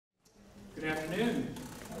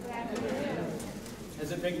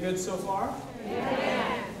Has it been good so far?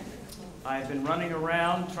 Yeah. I've been running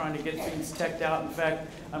around trying to get things checked out. In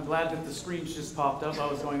fact, I'm glad that the screens just popped up.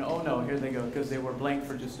 I was going, oh no, here they go, because they were blank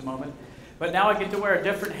for just a moment. But now I get to wear a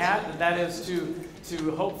different hat, and that is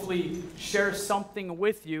to hopefully share something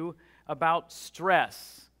with you about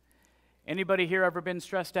stress. Anybody here ever been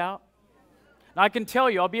stressed out? Now I can tell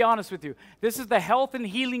you, I'll be honest with you, this is the Health and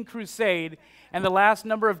Healing Crusade, and the last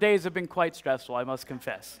number of days have been quite stressful, I must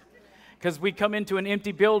confess. Because we come into an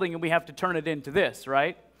empty building and we have to turn it into this,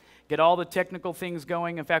 right? Get all the technical things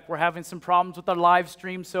going. In fact, we're having some problems with our live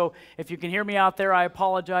stream, so if you can hear me out there, I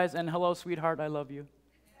apologize, and hello, sweetheart, I love you.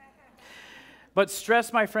 But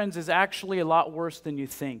stress, my friends, is actually a lot worse than you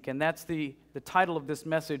think, and that's the title of this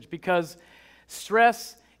message, because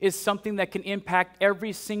stress is something that can impact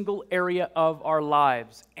every single area of our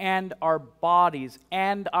lives and our bodies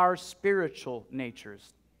and our spiritual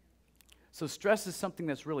natures. So stress is something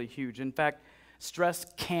that's really huge. In fact, stress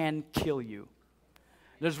can kill you.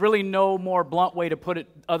 There's really no more blunt way to put it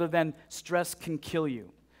other than stress can kill you.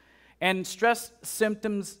 And stress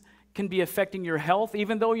symptoms can be affecting your health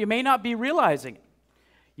even though you may not be realizing it.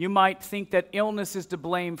 You might think that illness is to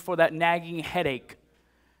blame for that nagging headache,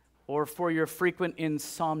 or for your frequent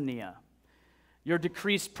insomnia, your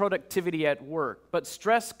decreased productivity at work. But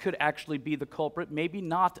stress could actually be the culprit, maybe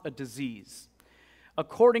not a disease.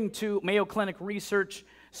 According to Mayo Clinic research,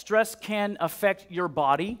 stress can affect your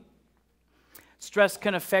body. Stress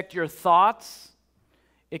can affect your thoughts.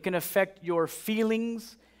 It can affect your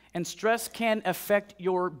feelings. And stress can affect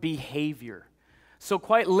your behavior. So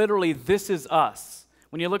quite literally, this is us.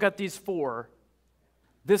 When you look at these four,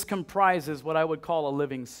 this comprises what I would call a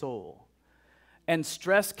living soul. And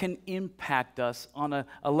stress can impact us on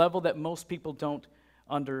a level that most people don't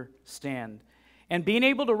understand. And being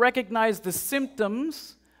able to recognize the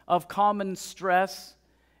symptoms of common stress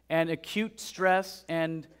and acute stress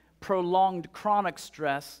and prolonged chronic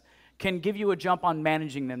stress can give you a jump on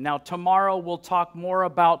managing them. Now, tomorrow we'll talk more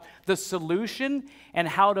about the solution and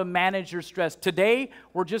how to manage your stress. Today,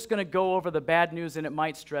 we're just going to go over the bad news, and it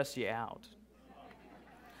might stress you out.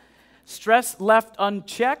 Stress left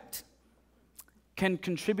unchecked can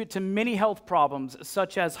contribute to many health problems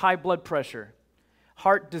such as high blood pressure,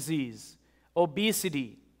 heart disease,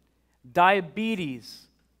 obesity, diabetes,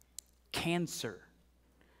 cancer,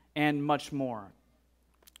 and much more.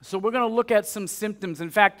 So we're going to look at some symptoms. In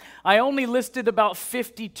fact, I only listed about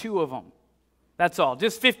 52 of them. That's all,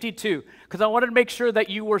 just 52, because I wanted to make sure that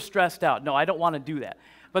you were stressed out. No, I don't want to do that.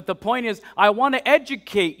 But the point is, I want to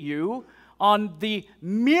educate you on the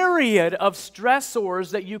myriad of stressors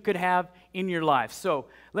that you could have in your life. So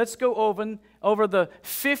let's go over the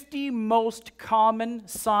 50 most common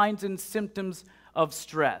signs and symptoms of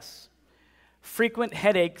stress. Frequent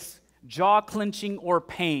headaches, jaw clenching, or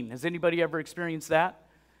pain. Has anybody ever experienced that?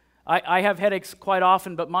 I have headaches quite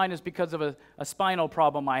often, but mine is because of a spinal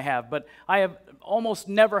problem I have. But I have almost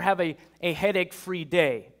never have a headache-free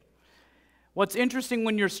day. What's interesting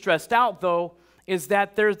when you're stressed out, though, is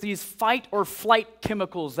that there's these fight or flight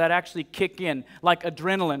chemicals that actually kick in, like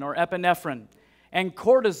adrenaline or epinephrine and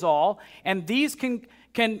cortisol, and these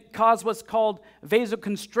can cause what's called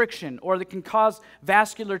vasoconstriction, or they can cause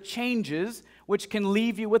vascular changes, which can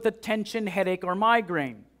leave you with a tension, headache, or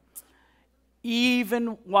migraine. Even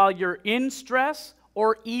while you're in stress,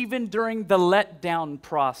 or even during the letdown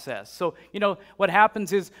process. So, what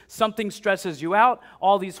happens is something stresses you out,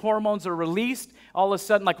 all these hormones are released, all of a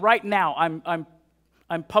sudden, like right now,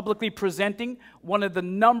 I'm publicly presenting one of the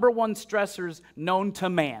 #1 stressors known to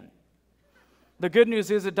man. The good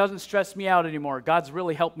news is it doesn't stress me out anymore. God's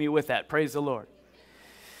really helped me with that, praise the Lord.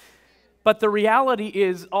 But the reality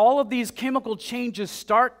is all of these chemical changes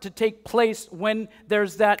start to take place when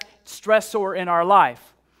there's that stressor in our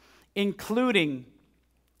life, including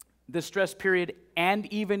the stress period and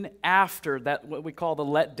even after that, what we call the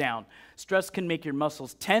letdown. Stress can make your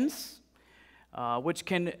muscles tense, which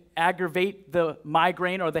can aggravate the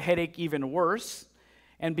migraine or the headache even worse.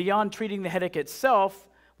 And beyond treating the headache itself,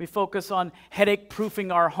 we focus on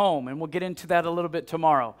headache-proofing our home, and we'll get into that a little bit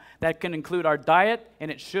tomorrow. That can include our diet, and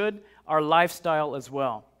it should, our lifestyle as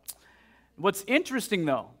well. What's interesting,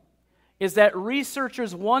 though, is that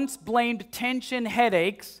researchers once blamed tension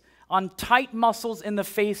headaches on tight muscles in the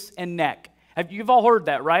face and neck. You've all heard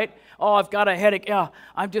that, right? Oh, I've got a headache. Yeah,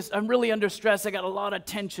 I'm really under stress. I got a lot of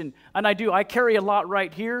tension. And I carry a lot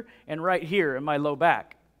right here and right here in my low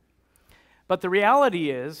back. But the reality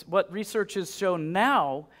is, what research has shown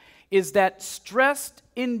now is that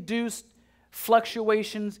stress-induced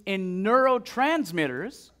fluctuations in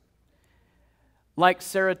neurotransmitters like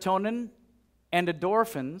serotonin and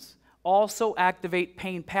endorphins also activate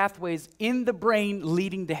pain pathways in the brain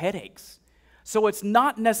leading to headaches. So it's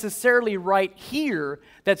not necessarily right here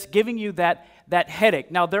that's giving you that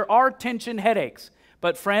headache. Now, there are tension headaches,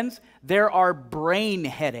 but friends, there are brain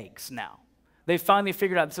headaches now. They finally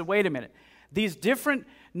figured out, so wait a minute. These different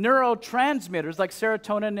neurotransmitters like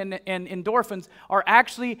serotonin and endorphins are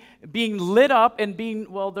actually being lit up and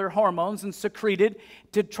being, well, they're hormones and secreted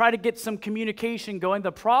to try to get some communication going.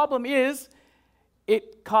 The problem is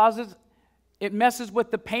it messes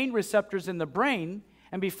with the pain receptors in the brain,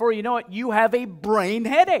 and before you know it, you have a brain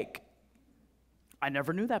headache. I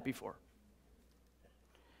never knew that before.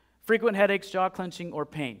 Frequent headaches, jaw clenching, or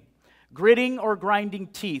pain. Gritting or grinding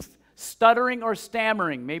teeth. Stuttering or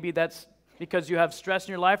stammering. Maybe that's because you have stress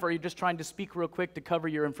in your life, or you're just trying to speak real quick to cover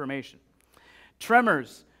your information.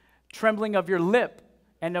 Tremors, trembling of your lip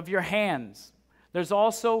and of your hands. There's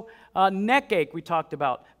also neck ache we talked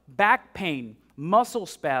about, back pain, muscle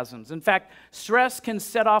spasms. In fact, stress can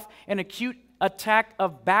set off an acute attack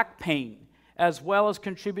of back pain, as well as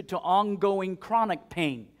contribute to ongoing chronic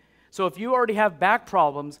pain. So if you already have back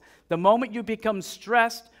problems, the moment you become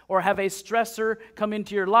stressed or have a stressor come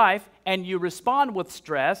into your life and you respond with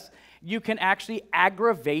stress, you can actually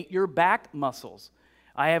aggravate your back muscles.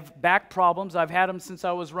 I have back problems. I've had them since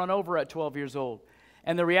I was run over at 12 years old.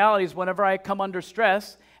 And the reality is whenever I come under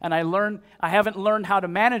stress and I haven't learned how to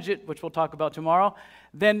manage it, which we'll talk about tomorrow,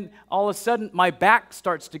 then all of a sudden my back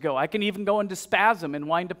starts to go. I can even go into spasm and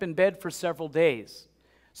wind up in bed for several days.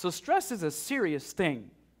 So stress is a serious thing.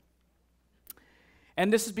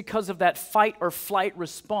 And this is because of that fight or flight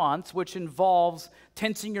response, which involves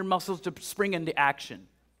tensing your muscles to spring into action.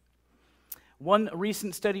 One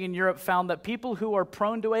recent study in Europe found that people who are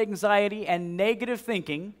prone to anxiety and negative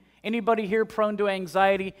thinking, anybody here prone to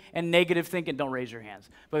anxiety and negative thinking? Don't raise your hands,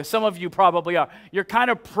 but some of you probably are. You're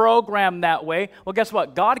kind of programmed that way. Well, guess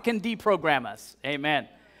what? God can deprogram us. Amen.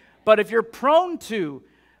 But if you're prone to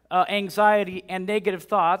anxiety and negative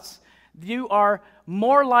thoughts, you are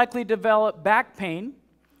more likely to develop back pain,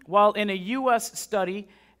 while in a U.S. study,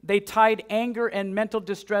 they tied anger and mental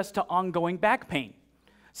distress to ongoing back pain.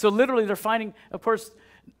 So literally they're finding, of course,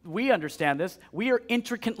 we understand this, we are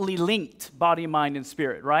intricately linked, body, mind, and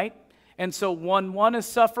spirit, right? And so when one is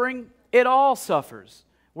suffering, it all suffers.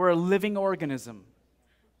 We're a living organism.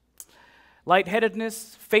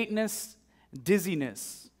 Lightheadedness, faintness,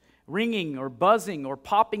 dizziness, ringing or buzzing or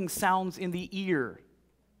popping sounds in the ear,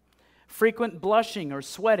 frequent blushing or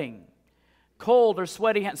sweating, cold or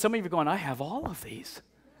sweaty hands. Some of you are going, I have all of these.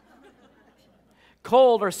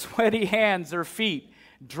 Cold or sweaty hands or feet,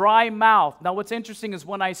 dry mouth. Now what's interesting is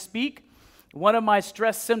when I speak, one of my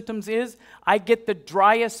stress symptoms is I get the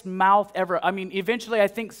driest mouth ever. I mean, eventually I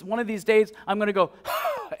think one of these days I'm going to go,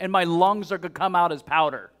 and my lungs are going to come out as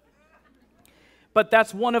powder. But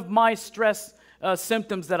that's one of my stress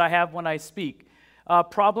symptoms that I have when I speak.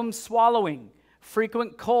 Problems swallowing,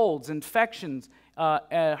 frequent colds, infections,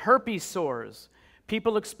 herpes sores.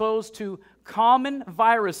 People exposed to common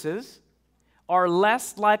viruses are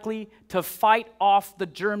less likely to fight off the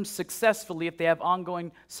germs successfully if they have ongoing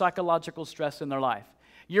psychological stress in their life.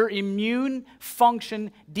 Your immune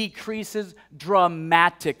function decreases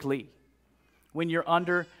dramatically when you're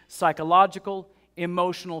under psychological,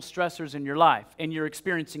 emotional stressors in your life and you're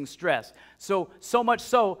experiencing stress. So much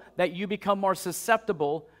so that you become more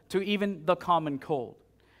susceptible to even the common cold.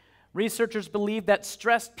 Researchers believe that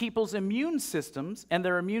stressed people's immune systems and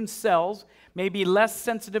their immune cells may be less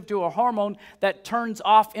sensitive to a hormone that turns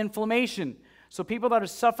off inflammation. So people that are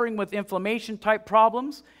suffering with inflammation-type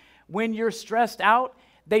problems, when you're stressed out,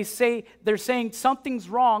 they're saying something's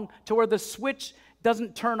wrong to where the switch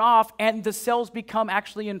doesn't turn off and the cells become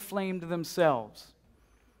actually inflamed themselves.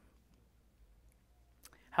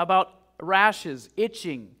 How about rashes,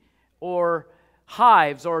 itching, or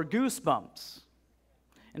hives or goosebumps?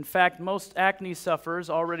 In fact, most acne sufferers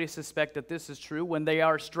already suspect that this is true. When they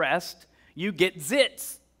are stressed, you get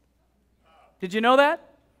zits. Did you know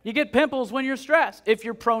that? You get pimples when you're stressed if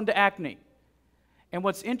you're prone to acne. And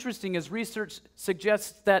what's interesting is research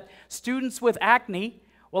suggests that students with acne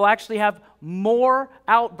will actually have more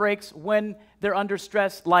outbreaks when they're under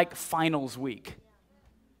stress, like finals week.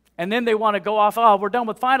 And then they want to go off, oh, we're done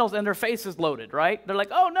with finals, and their face is loaded, right? They're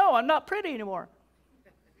like, oh no, I'm not pretty anymore.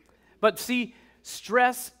 But see,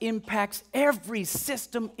 stress impacts every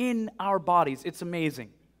system in our bodies. It's amazing.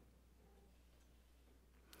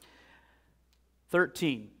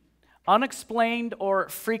 13, unexplained or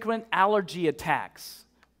frequent allergy attacks.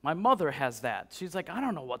 My mother has that. She's like, I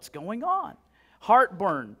don't know what's going on.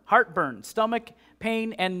 Heartburn, stomach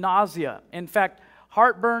pain, and nausea. In fact,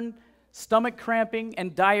 heartburn, stomach cramping,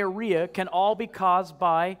 and diarrhea can all be caused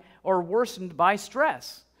by or worsened by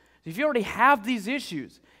stress. If you already have these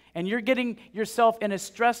issues and you're getting yourself in a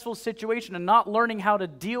stressful situation and not learning how to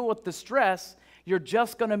deal with the stress, you're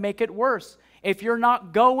just going to make it worse. If you're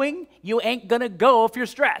not going, you ain't going to go if you're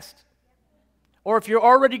stressed. Or if you're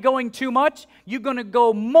already going too much, you're going to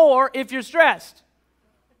go more if you're stressed.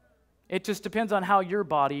 It just depends on how your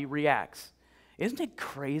body reacts. Isn't it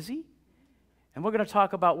crazy? And we're going to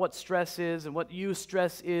talk about what stress is and what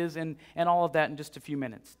eustress is and all of that in just a few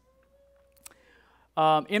minutes.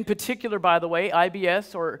 In particular, by the way,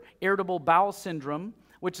 IBS, or irritable bowel syndrome,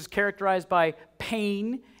 which is characterized by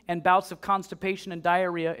pain and bouts of constipation and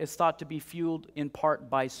diarrhea, is thought to be fueled in part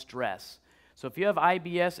by stress. So if you have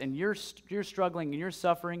IBS and you're struggling and you're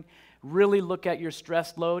suffering, really look at your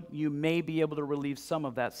stress load. You may be able to relieve some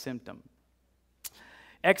of that symptom.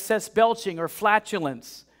 Excess belching or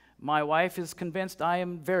flatulence. My wife is convinced I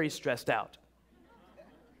am very stressed out.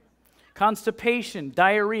 Constipation,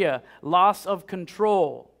 diarrhea, loss of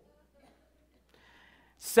control.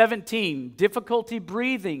 17, difficulty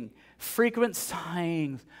breathing, frequent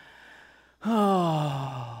sighing.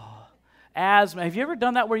 Oh, asthma. Have you ever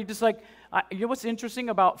done that where you just like, you know what's interesting?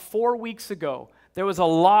 About 4 weeks ago, there was a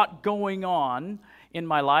lot going on in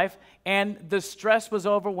my life, and the stress was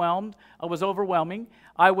overwhelming.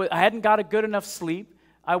 I hadn't got a good enough sleep.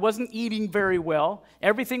 I wasn't eating very well.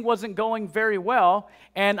 Everything wasn't going very well,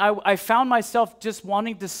 and I found myself just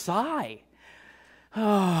wanting to sigh.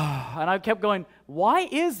 And I kept going, why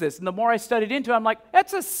is this? And the more I studied into it, I'm like,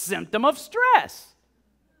 that's a symptom of stress.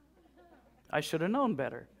 I should have known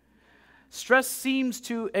better. Stress seems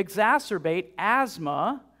to exacerbate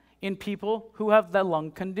asthma in people who have the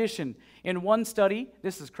lung condition. In one study,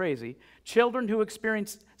 this is crazy, children who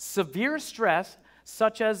experienced severe stress,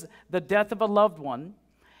 such as the death of a loved one,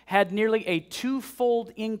 had nearly a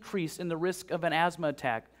 2-fold increase in the risk of an asthma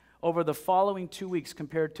attack over the following 2 weeks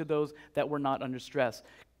compared to those that were not under stress.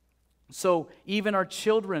 So even our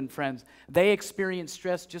children, friends, they experience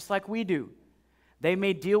stress just like we do. They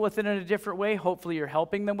may deal with it in a different way. Hopefully you're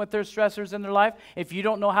helping them with their stressors in their life. If you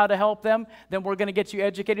don't know how to help them, then we're going to get you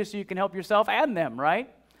educated so you can help yourself and them,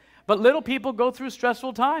 right? But little people go through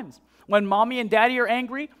stressful times. When mommy and daddy are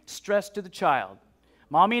angry, stress to the child.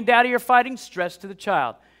 Mommy and daddy are fighting, stress to the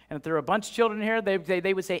child. And if there are a bunch of children here,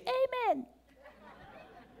 they would say, amen.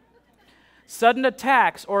 Sudden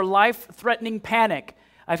attacks or life-threatening panic.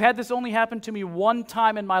 I've had this only happen to me one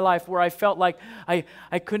time in my life where I felt like I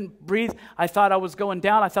couldn't breathe. I thought I was going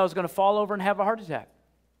down. I thought I was going to fall over and have a heart attack.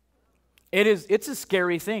 It's a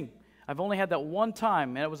scary thing. I've only had that one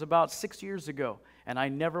time, and it was about 6 years ago, and I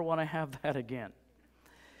never want to have that again.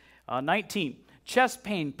 19, chest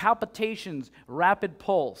pain, palpitations, rapid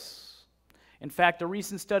pulse. In fact, a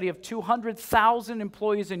recent study of 200,000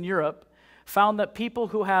 employees in Europe found that people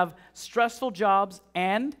who have stressful jobs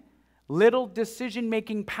and little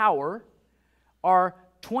decision-making power are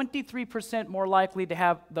 23% more likely to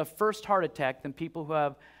have the first heart attack than people who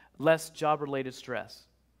have less job-related stress.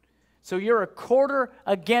 So you're a quarter,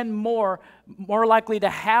 again, more likely to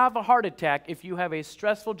have a heart attack if you have a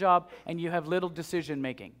stressful job and you have little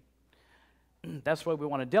decision-making. That's why we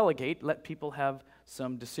want to delegate, let people have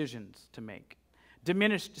some decisions to make.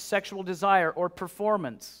 Diminished sexual desire or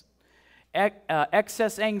performance.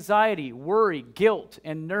 Excess anxiety, worry, guilt,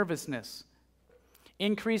 and nervousness.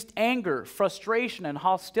 Increased anger, frustration, and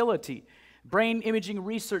hostility. Brain imaging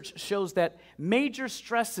research shows that major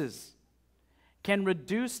stresses can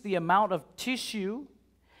reduce the amount of tissue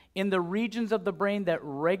in the regions of the brain that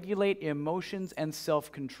regulate emotions and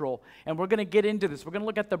self-control. And we're going to get into this. We're going to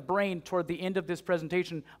look at the brain toward the end of this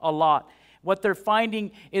presentation a lot. What they're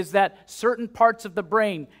finding is that certain parts of the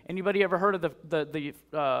brain, anybody ever heard of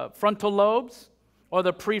the frontal lobes or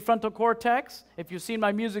the prefrontal cortex? If you've seen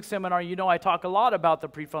my music seminar, you know I talk a lot about the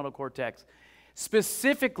prefrontal cortex.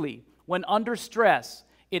 Specifically, when under stress,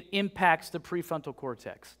 it impacts the prefrontal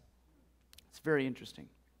cortex. It's very interesting.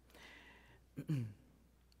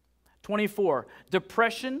 24,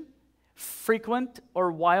 depression, frequent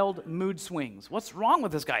or wild mood swings. What's wrong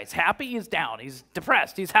with this guy? He's happy, he's down. He's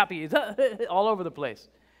depressed, he's happy, he's all over the place.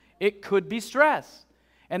 It could be stress.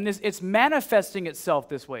 And it's manifesting itself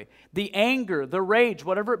this way. The anger, the rage,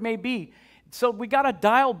 whatever it may be. So we got to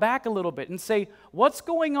dial back a little bit and say, what's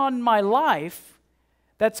going on in my life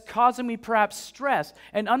that's causing me perhaps stress?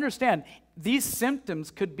 And understand, these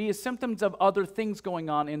symptoms could be symptoms of other things going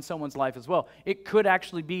on in someone's life as well. It could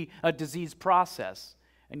actually be a disease process,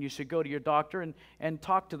 and you should go to your doctor and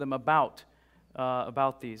talk to them about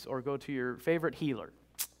these, or go to your favorite healer.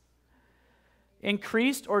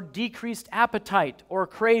 Increased or decreased appetite or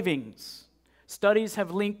cravings. Studies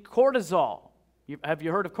have linked cortisol. Have you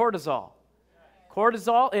heard of cortisol?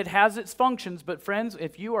 Cortisol, it has its functions, but friends,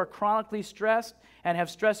 if you are chronically stressed and have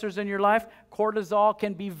stressors in your life, cortisol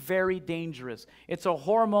can be very dangerous. It's a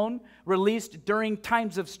hormone released during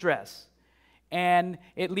times of stress, and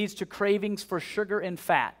it leads to cravings for sugar and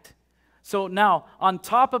fat. So now, on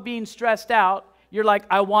top of being stressed out, you're like,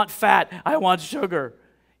 I want fat, I want sugar.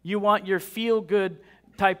 You want your feel-good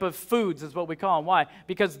type of foods is what we call them. Why?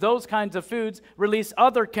 Because those kinds of foods release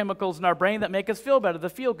other chemicals in our brain that make us feel better,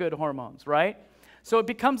 the feel-good hormones, right? So it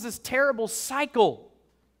becomes this terrible cycle,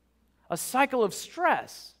 a cycle of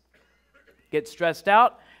stress. Get stressed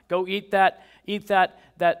out, go eat that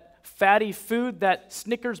fatty food, that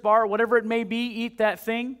Snickers bar, whatever it may be, eat that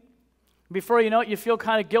thing. Before you know it, you feel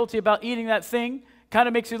kind of guilty about eating that thing, kind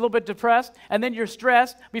of makes you a little bit depressed, and then you're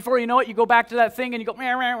stressed. Before you know it, you go back to that thing and you go,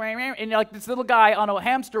 and you're like this little guy on a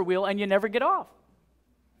hamster wheel, and you never get off.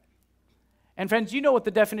 And friends, you know what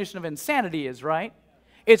the definition of insanity is, right?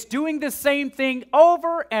 It's doing the same thing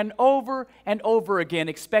over and over and over again,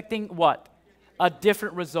 expecting what? A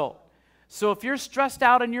different result. So if you're stressed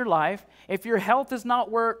out in your life, if your health is not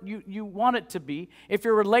where you want it to be, if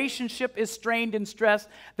your relationship is strained and stressed,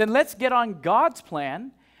 then let's get on God's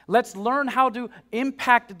plan. Let's learn how to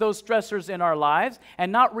impact those stressors in our lives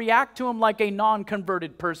and not react to them like a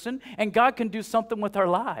non-converted person, and God can do something with our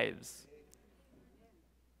lives.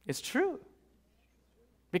 It's true.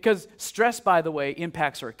 Because stress, by the way,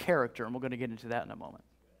 impacts our character, and we're going to get into that in a moment.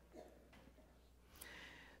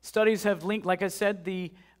 Studies have linked, like I said,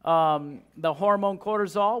 the hormone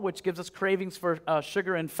cortisol, which gives us cravings for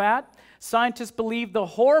sugar and fat. Scientists believe the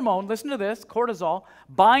hormone, listen to this, cortisol,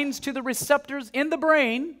 binds to the receptors in the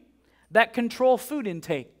brain that control food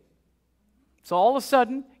intake. So all of a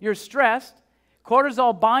sudden, you're stressed,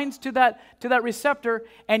 cortisol binds to that receptor,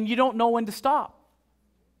 and you don't know when to stop.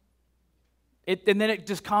 And then it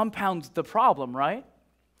just compounds the problem, right?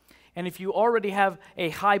 And if you already have a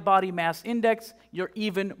high body mass index, you're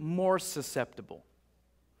even more susceptible.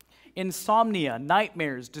 Insomnia,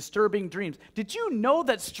 nightmares, disturbing dreams. Did you know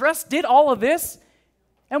that stress did all of this?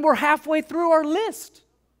 And we're halfway through our list.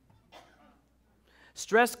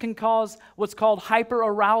 Stress can cause what's called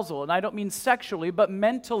hyperarousal, and I don't mean sexually, but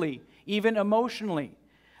mentally, even emotionally.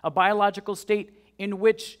 A biological state in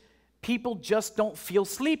which people just don't feel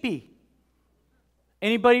sleepy.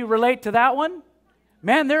 Anybody relate to that one?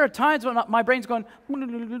 Man, there are times when my brain's going,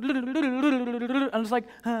 and it's like,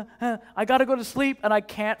 I got to go to sleep, and I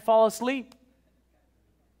can't fall asleep.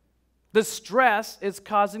 The stress is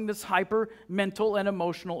causing this hyper mental and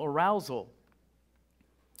emotional arousal.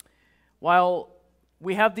 While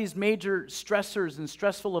we have these major stressors and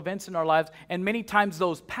stressful events in our lives, and many times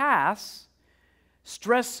those pass,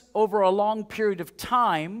 stress over a long period of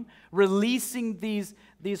time, releasing these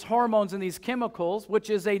hormones and these chemicals, which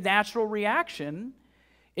is a natural reaction,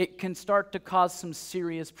 it can start to cause some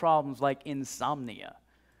serious problems like insomnia.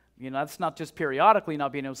 You know, that's not just periodically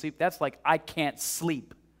not being able to sleep. That's like, I can't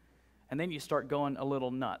sleep. And then you start going a little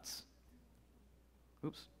nuts.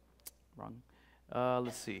 Oops, wrong.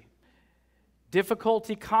 Let's see.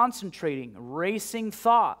 Difficulty concentrating, racing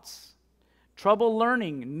thoughts, trouble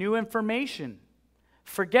learning new information,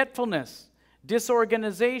 forgetfulness,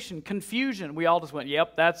 disorganization, confusion. We all just went,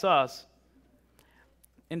 yep, that's us.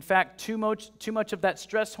 In fact, too much of that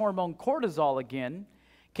stress hormone cortisol, again,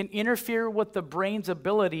 can interfere with the brain's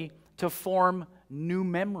ability to form new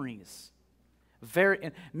memories.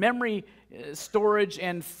 Memory storage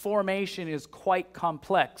and formation is quite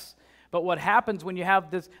complex. But what happens when you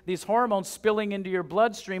have these hormones spilling into your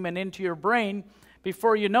bloodstream and into your brain,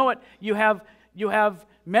 before you know it, you have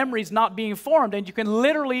memories not being formed, and you can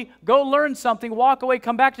literally go learn something, walk away,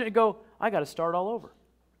 come back to it, and go, I got to start all over.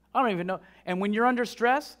 I don't even know. And when you're under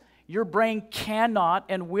stress, your brain cannot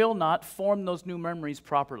and will not form those new memories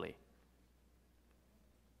properly.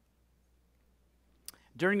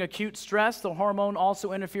 During acute stress, the hormone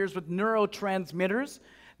also interferes with neurotransmitters,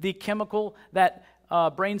 the chemical that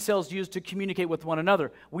brain cells use to communicate with one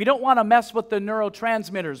another. We don't want to mess with the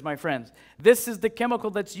neurotransmitters, my friends. This is the chemical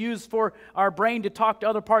that's used for our brain to talk to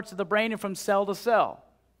other parts of the brain and from cell to cell.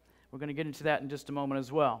 We're going to get into that in just a moment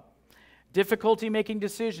as well. Difficulty making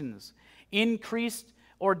decisions, increased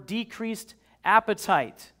or decreased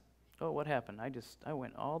appetite. Oh, what happened? I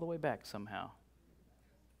went all the way back somehow.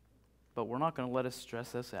 But we're not going to let us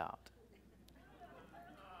stress us out.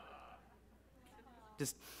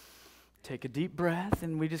 Just take a deep breath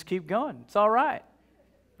and we just keep going. It's all right.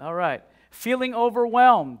 All right. Feeling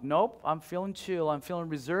overwhelmed. Nope, I'm feeling chill. I'm feeling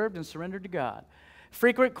reserved and surrendered to God.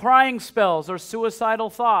 Frequent crying spells or suicidal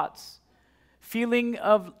thoughts. feeling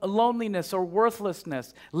of loneliness or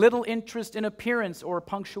worthlessness, little interest in appearance or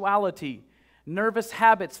punctuality, nervous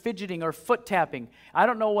habits, fidgeting or foot tapping. I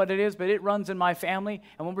don't know what it is, but it runs in my family.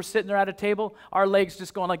 And when we're sitting there at a table, our legs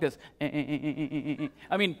just going like this. I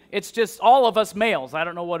mean, it's just all of us males. I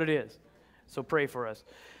don't know what it is. So pray for us.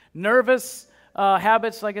 Nervous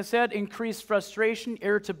habits, like I said, increased frustration,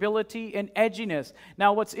 irritability, and edginess.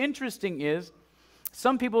 Now, what's interesting is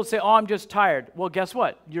some people say, oh, I'm just tired. Well, guess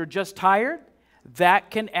what? You're just tired? That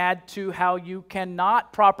can add to how you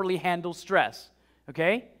cannot properly handle stress,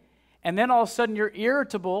 okay? And then all of a sudden you're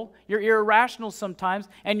irritable, you're irrational sometimes,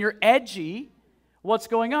 and you're edgy. What's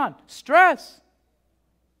going on? Stress.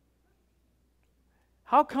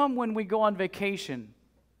 How come when we go on vacation,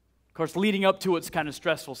 of course, leading up to it's kind of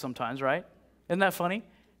stressful sometimes, right? Isn't that funny?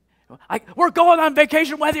 We're going on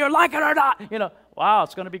vacation whether you like it or not. You know, wow,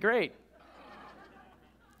 it's going to be great.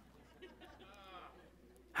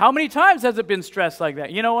 How many times has it been stressed like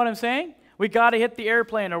that? You know what I'm saying? We got to hit the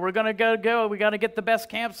airplane, or we're going to go. We got to get the best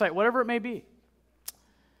campsite, whatever it may be.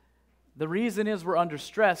 The reason is we're under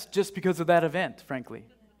stress just because of that event, frankly.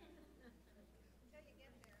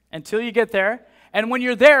 Until you get there. And when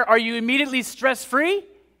you're there, are you immediately stress-free?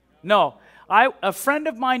 No. A friend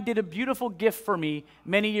of mine did a beautiful gift for me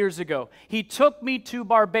many years ago. He took me to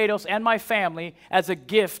Barbados and my family as a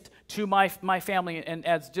gift to my family, and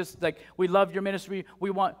as just like, we love your ministry,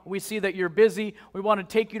 we see that you're busy, we want to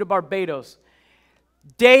take you to Barbados.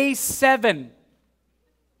 Day 7,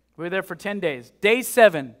 we were there for 10 days. Day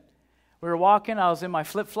 7, we were walking, I was in my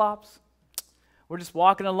flip-flops. We're just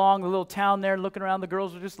walking along the little town there, looking around. The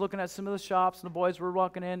girls were just looking at some of the shops, and the boys were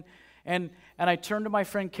walking in. And I turned to my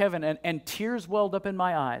friend Kevin, and tears welled up in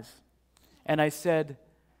my eyes. And I said,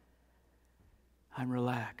 I'm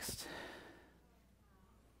relaxed.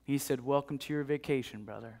 He said, welcome to your vacation,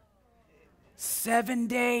 brother. 7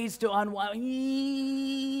 days to unwind.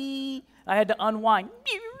 I had to unwind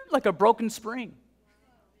like a broken spring.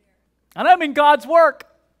 And I'm in God's work.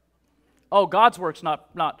 Oh, God's work's not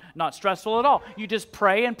stressful at all. You just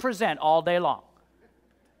pray and present all day long.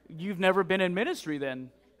 You've never been in ministry then.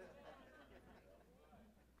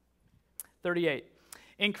 38.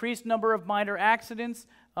 Increased number of minor accidents,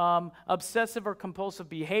 obsessive or compulsive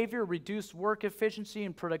behavior, reduced work efficiency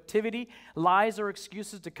and productivity, lies or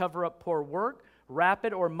excuses to cover up poor work,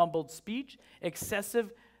 rapid or mumbled speech,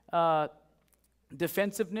 excessive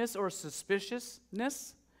defensiveness or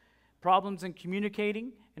suspiciousness, problems in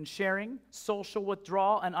communicating and sharing, social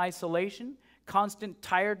withdrawal and isolation, constant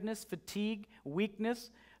tiredness, fatigue, weakness,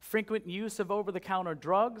 frequent use of over-the-counter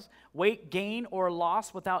drugs, weight gain or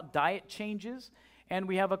loss without diet changes, and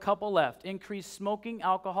we have a couple left. Increased smoking,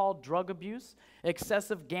 alcohol, drug abuse,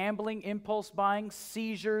 excessive gambling, impulse buying,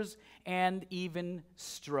 seizures, and even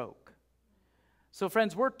stroke. So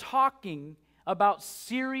friends, we're talking about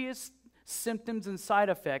serious symptoms and side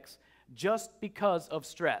effects just because of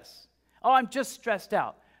stress. Oh, I'm just stressed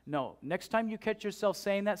out. No, next time you catch yourself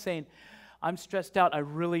saying, I'm stressed out, I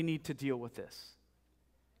really need to deal with this.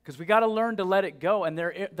 Because we got to learn to let it go, and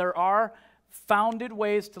there are founded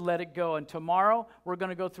ways to let it go. And tomorrow, we're going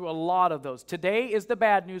to go through a lot of those. Today is the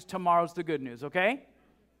bad news, tomorrow's the good news, okay?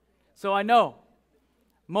 So I know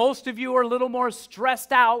most of you are a little more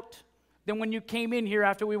stressed out than when you came in here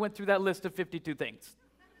after we went through that list of 52 things.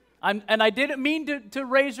 And I didn't mean to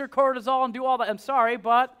raise your cortisol and do all that. I'm sorry,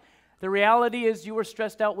 but the reality is you were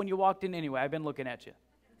stressed out when you walked in anyway. I've been looking at you.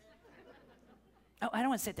 Oh, I don't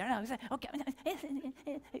want to sit there. No, okay.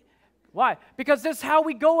 Why? Because this is how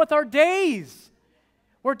we go with our days.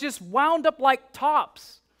 We're just wound up like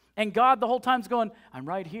tops. And God the whole time's going, I'm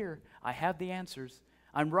right here. I have the answers.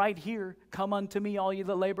 I'm right here. Come unto me, all you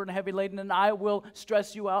that labor and heavy laden, and I will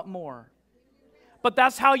stress you out more. But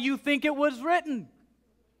that's how you think it was written.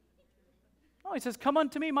 Oh, he says, come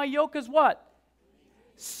unto me. My yoke is what?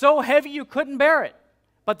 So heavy you couldn't bear it.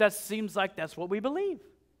 But that seems like that's what we believe.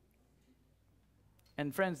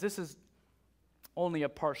 And friends, this is only a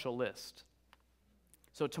partial list.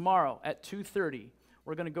 So tomorrow at 2:30,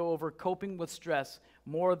 we're going to go over coping with stress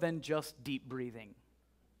more than just deep breathing.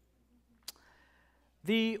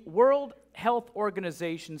 The World Health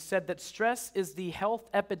Organization said that stress is the health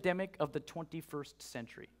epidemic of the 21st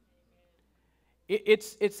century.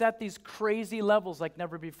 It's at these crazy levels like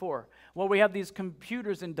never before. Well, we have these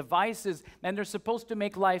computers and devices, and they're supposed to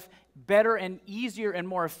make life better and easier and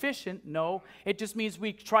more efficient. No, it just means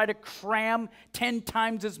we try to cram 10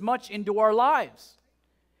 times as much into our lives.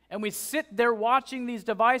 And we sit there watching these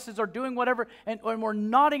devices or doing whatever, and we're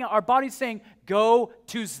nodding, our body's saying, go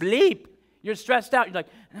to sleep. You're stressed out. You're like,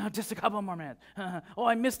 no, just a couple more minutes. Oh,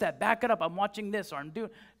 I missed that. Back it up. I'm watching this, or I'm doing...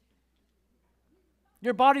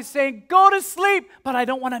 Your body's saying, go to sleep, but I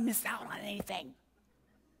don't want to miss out on anything.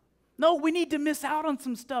 No, we need to miss out on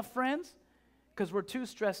some stuff, friends, because we're too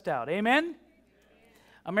stressed out. Amen?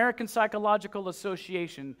 American Psychological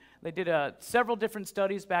Association, they did several different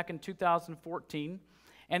studies back in 2014.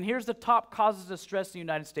 And here's the top causes of stress in the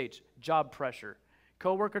United States. Job pressure,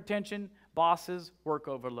 coworker tension, bosses, work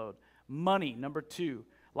overload. Money, number 2.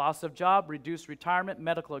 Loss of job, reduced retirement,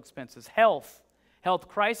 medical expenses. Health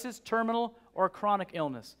crisis, terminal or chronic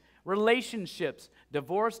illness. Relationships,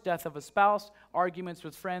 divorce, death of a spouse, arguments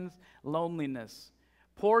with friends, loneliness.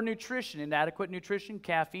 Poor nutrition, inadequate nutrition,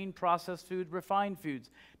 caffeine, processed food, refined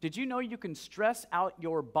foods. Did you know you can stress out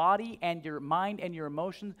your body and your mind and your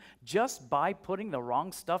emotions just by putting the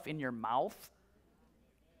wrong stuff in your mouth?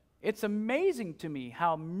 It's amazing to me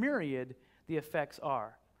how myriad the effects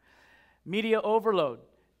are. Media overload,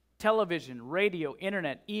 television, radio,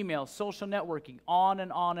 internet, email, social networking, on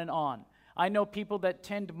and on and on. I know people that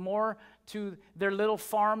tend more to their little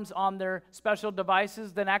farms on their special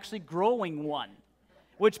devices than actually growing one,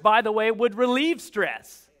 which, by the way, would relieve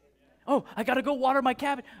stress. Oh, I got to go water my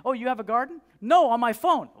cabbage. Oh, you have a garden? No, on my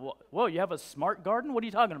phone. Whoa, you have a smart garden? What are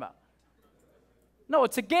you talking about? No,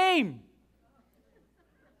 it's a game.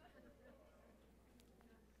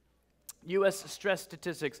 U.S. stress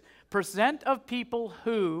statistics. Percent of people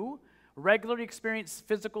who regularly experience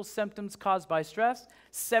physical symptoms caused by stress,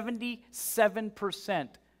 77%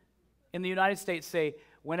 in the United States say,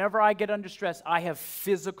 whenever I get under stress, I have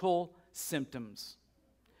physical symptoms.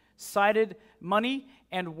 Cited money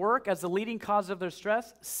and work as the leading cause of their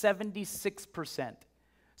stress, 76%.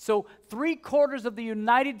 So 3/4 of the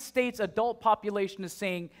United States adult population is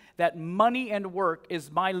saying that money and work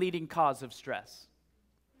is my leading cause of stress.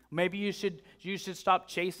 Maybe you should stop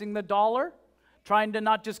chasing the dollar, trying to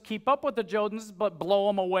not just keep up with the Joneses, but blow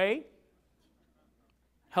them away.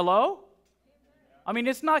 Hello? I mean,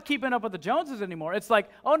 it's not keeping up with the Joneses anymore. It's like,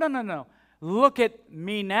 oh, no. Look at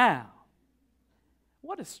me now.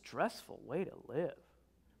 What a stressful way to live.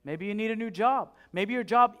 Maybe you need a new job. Maybe your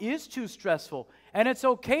job is too stressful, and it's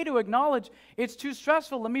okay to acknowledge it's too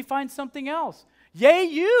stressful. Let me find something else. Yay,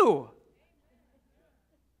 you!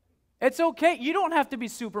 It's okay. You don't have to be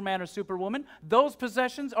Superman or Superwoman. Those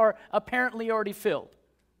possessions are apparently already filled.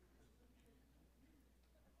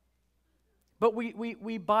 But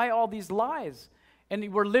we buy all these lies,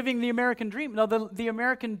 and we're living the American dream. No, the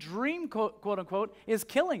American dream, quote unquote, is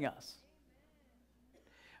killing us.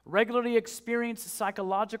 Regularly experience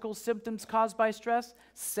psychological symptoms caused by stress,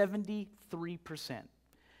 73%.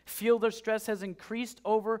 Feel their stress has increased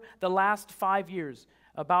over the last 5 years,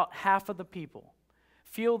 about half of the people.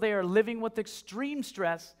 Feel they are living with extreme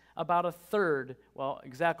stress, about a third, well,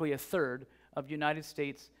 exactly a third of United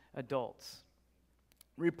States adults.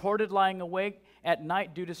 Reported lying awake at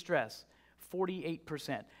night due to stress,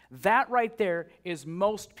 48%. That right there is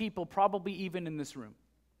most people, probably even in this room.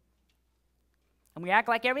 And we act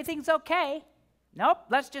like everything's okay. Nope,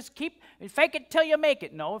 let's just fake it till you make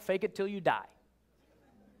it. No, fake it till you die.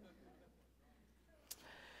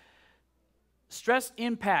 Stress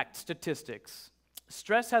impact statistics.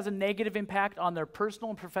 Stress has a negative impact on their personal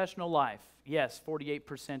and professional life. Yes,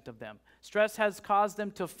 48% of them. Stress has caused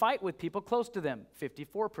them to fight with people close to them,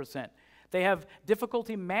 54%. They have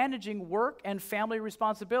difficulty managing work and family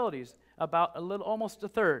responsibilities, about almost a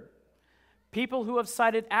third. People who have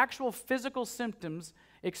cited actual physical symptoms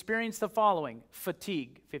experience the following: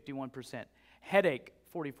 fatigue, 51%, headache,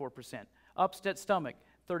 44%, upset stomach,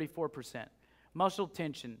 34%, muscle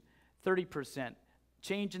tension, 30%,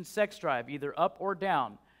 change in sex drive, either up or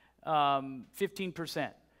down,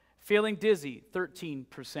 15%, feeling dizzy,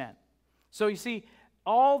 13%. So you see,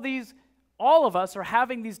 all of us are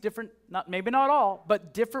having these different, maybe not all,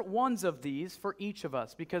 but different ones of these for each of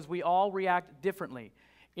us, because we all react differently.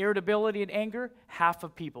 Irritability and anger, half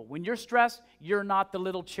of people. When you're stressed, you're not the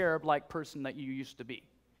little cherub-like person that you used to be.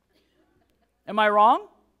 Am I wrong?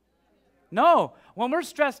 No. When we're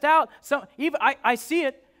stressed out, I see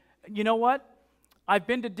it. You know what? I've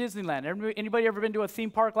been to Disneyland. Anybody ever been to a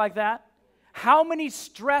theme park like that? How many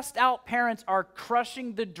stressed out parents are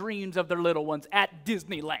crushing the dreams of their little ones at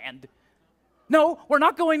Disneyland? No, we're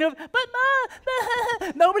not going to,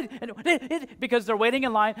 but nobody, because they're waiting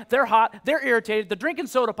in line, they're hot, they're irritated, they're drinking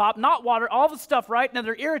soda pop, not water, all the stuff, right? And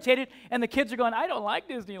they're irritated, and the kids are going, I don't like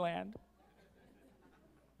Disneyland.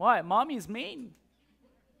 Why? Mommy's mean.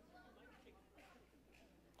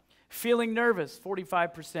 Feeling nervous,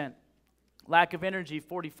 45%. Lack of energy,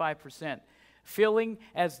 45%. Feeling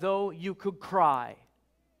as though you could cry,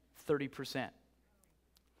 30%.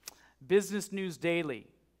 Business News Daily,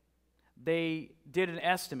 they did an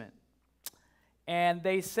estimate. And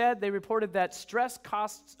they reported that stress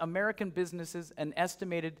costs American businesses an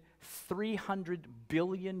estimated $300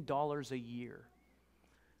 billion a year.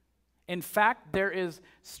 In fact, there is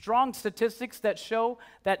strong statistics that show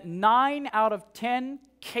that 9 out of 10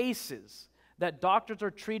 cases that doctors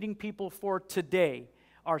are treating people for today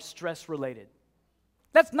are stress-related.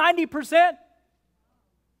 That's 90%.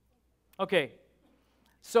 Okay,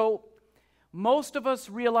 so most of us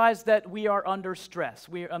realize that we are under stress.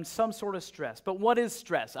 We are on some sort of stress. But what is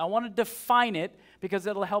stress? I want to define it because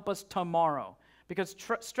it'll help us tomorrow. Because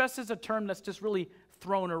stress is a term that's just really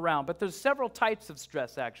thrown around. But there's several types of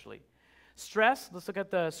stress, actually. Stress, let's look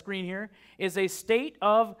at the screen here, is a state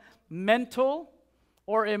of mental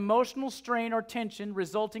or emotional strain or tension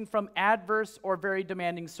resulting from adverse or very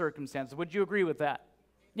demanding circumstances. Would you agree with that?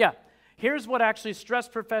 Yeah. Here's what actually stress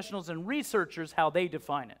professionals and researchers, how they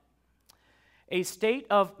define it. A state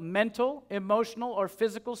of mental, emotional, or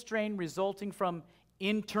physical strain resulting from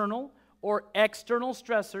internal or external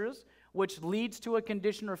stressors, which leads to a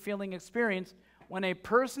condition or feeling experienced when a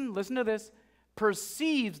person, listen to this,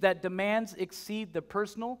 perceives that demands exceed the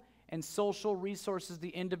personal and social resources the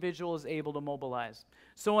individual is able to mobilize.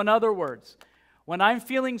 So in other words, when I'm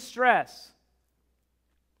feeling stress,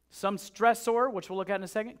 some stressor, which we'll look at in a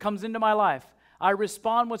second, comes into my life. I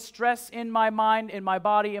respond with stress in my mind, in my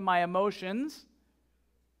body, in my emotions,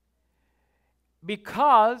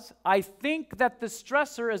 because I think that the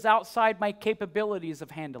stressor is outside my capabilities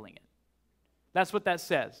of handling it. That's what that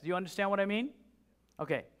says. Do you understand what I mean?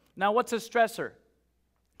 Okay. Now, what's a stressor?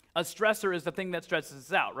 A stressor is the thing that stresses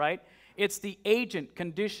us out, right? It's the agent,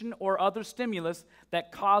 condition, or other stimulus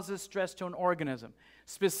that causes stress to an organism.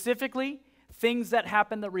 Specifically, things that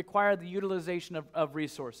happen that require the utilization of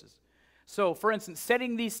resources. So, for instance,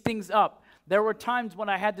 setting these things up, there were times when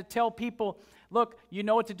I had to tell people, look, you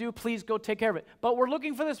know what to do, please go take care of it. But we're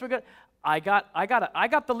looking for this, I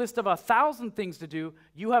got the list of 1,000 things to do,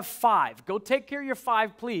 you have 5. Go take care of your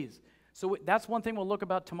 5, please. So that's one thing we'll look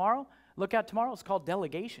at tomorrow. It's called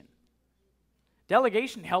delegation.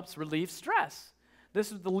 Delegation helps relieve stress.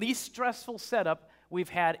 This is the least stressful setup we've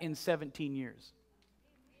had in 17 years.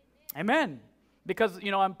 Amen. Because,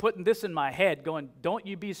 I'm putting this in my head going, don't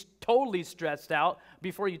you be totally stressed out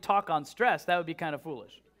before you talk on stress. That would be kind of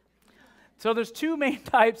foolish. So there's 2 main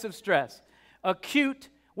types of stress. Acute,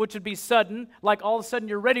 which would be sudden, like all of a sudden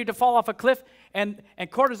you're ready to fall off a cliff, and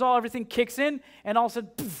cortisol, everything kicks in, and all of a sudden,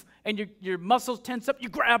 poof, and your muscles tense up, you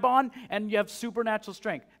grab on, and you have supernatural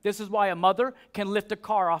strength. This is why a mother can lift a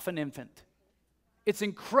car off an infant. It's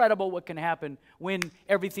incredible what can happen when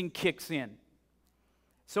everything kicks in.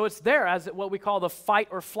 So it's there as what we call the fight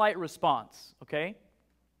or flight response, okay?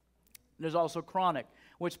 There's also chronic,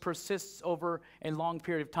 which persists over a long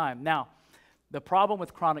period of time. Now, the problem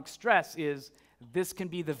with chronic stress is this can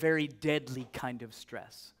be the very deadly kind of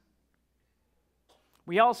stress.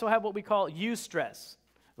 We also have what we call eustress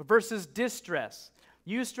versus distress.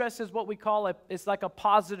 Eustress is what we call it's like a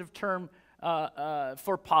positive term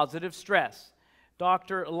for positive stress.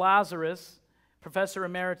 Dr. Lazarus, Professor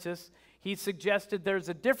Emeritus, he suggested there's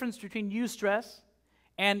a difference between eustress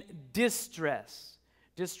and distress.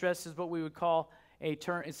 Distress is what we would call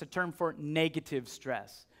it's a term for negative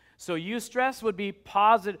stress. So eustress would be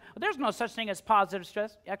positive. There's no such thing as positive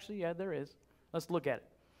stress. Actually, yeah, there is. Let's look at it.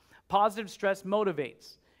 Positive stress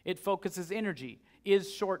motivates. It focuses energy,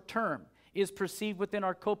 is short-term, is perceived within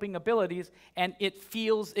our coping abilities, and it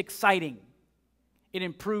feels exciting. It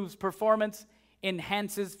improves performance,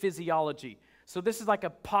 enhances physiology. So this is like a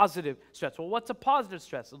positive stress. Well, what's a positive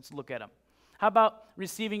stress? Let's look at them. How about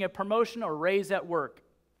receiving a promotion or raise at work?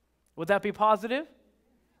 Would that be positive?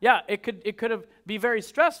 Yeah, it could be very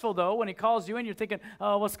stressful, though, when he calls you in, you're thinking,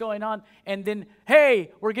 oh, what's going on? And then,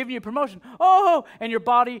 hey, we're giving you a promotion. Oh, and your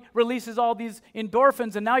body releases all these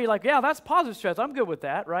endorphins, and now you're like, yeah, that's positive stress. I'm good with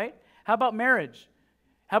that, right? How about marriage?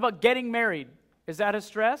 How about getting married? Is that a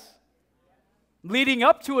stress? Leading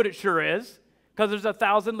up to it, it sure is, because there's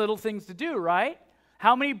 1,000 little things to do, right?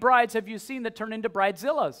 How many brides have you seen that turn into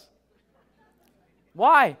bridezillas?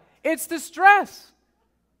 Why? It's the stress.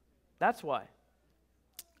 That's why.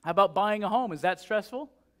 How about buying a home? Is that stressful?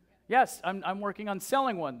 Yes, I'm working on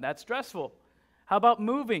selling one. That's stressful. How about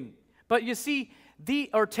moving? But you see,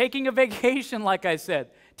 or taking a vacation, like I said.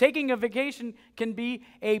 Taking a vacation can be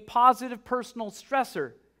a positive personal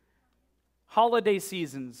stressor. Holiday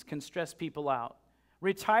seasons can stress people out.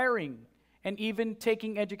 Retiring and even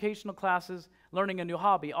taking educational classes, learning a new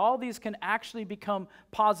hobby. All these can actually become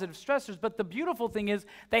positive stressors, but the beautiful thing is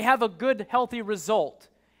they have a good, healthy result.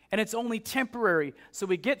 And it's only temporary. So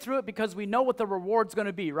we get through it because we know what the reward's going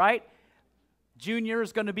to be, right? Junior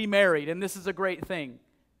is going to be married, and this is a great thing.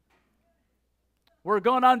 We're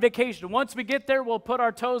going on vacation. Once we get there, we'll put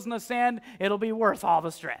our toes in the sand. It'll be worth all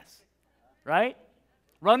the stress, right?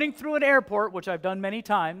 Running through an airport, which I've done many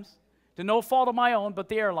times, to no fault of my own, but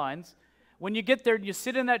the airlines. When you get there, you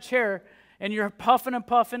sit in that chair, and you're puffing and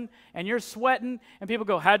puffing, and you're sweating, and people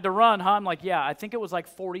go, had to run, huh? I'm like, yeah, I think it was like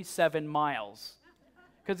 47 miles,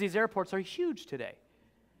 because these airports are huge today.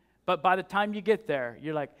 But by the time you get there,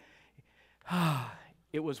 you're like,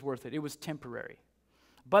 it was worth it. It was temporary.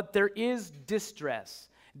 But there is distress.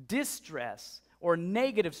 Distress or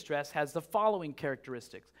negative stress has the following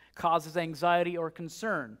characteristics. Causes anxiety or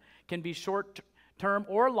concern. Can be short-term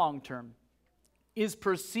or long-term. Is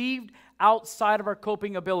perceived outside of our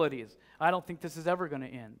coping abilities. I don't think this is ever going to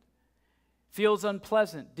end. Feels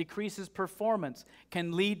unpleasant, decreases performance,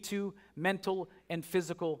 can lead to mental and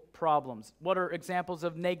physical problems. What are examples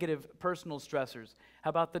of negative personal stressors? How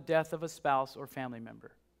about the death of a spouse or family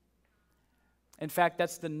member? In fact,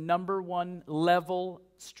 that's the number one level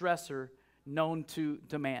stressor known to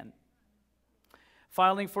man.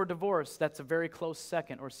 Filing for divorce, that's a very close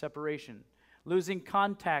second, or separation. Losing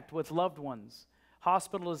contact with loved ones.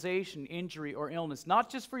 Hospitalization, injury, or illness. Not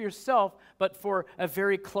just for yourself, but for a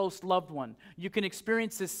very close loved one. You can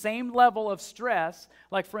experience the same level of stress,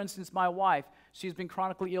 like for instance, my wife. She's been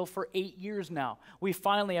chronically ill for 8 years now. We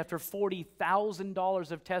finally, after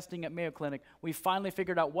 $40,000 of testing at Mayo Clinic, we finally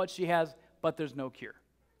figured out what she has, but there's no cure.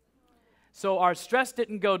 So our stress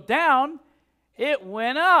didn't go down, it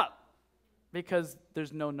went up because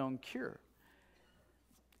there's no known cure.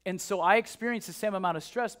 And so I experienced the same amount of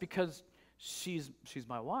stress because she's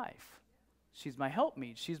my wife. She's my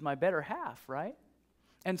helpmeet. She's my better half, right?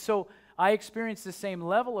 And so I experienced the same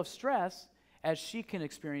level of stress as she can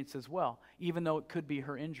experience as well, even though it could be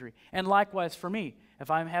her injury. And likewise for me, if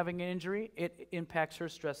I'm having an injury, it impacts her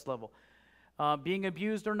stress level. Being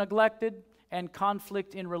abused or neglected, and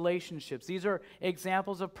conflict in relationships. These are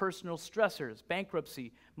examples of personal stressors.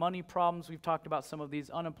 Bankruptcy, money problems, we've talked about some of these,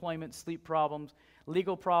 unemployment, sleep problems,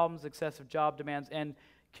 legal problems, excessive job demands, and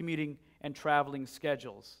commuting and traveling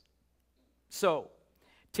schedules. So,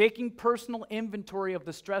 taking personal inventory of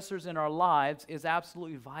the stressors in our lives is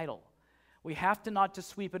absolutely vital. We have to not just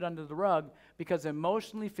sweep it under the rug, because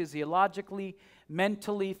emotionally, physiologically,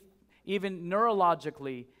 mentally, even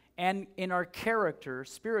neurologically, and in our character,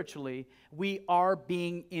 spiritually, we are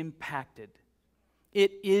being impacted.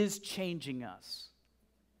 It is changing us.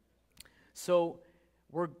 So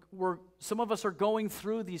some of us are going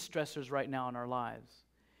through these stressors right now in our lives.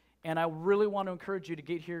 And I really want to encourage you to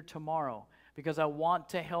get here tomorrow, because I want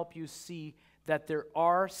to help you see that there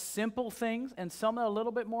are simple things and some that are a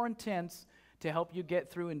little bit more intense to help you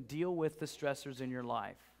get through and deal with the stressors in your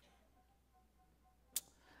life.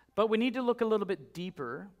 But we need to look a little bit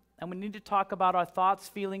deeper, and we need to talk about our thoughts,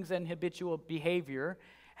 feelings, and habitual behavior,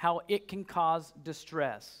 how it can cause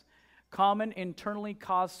distress. Common internally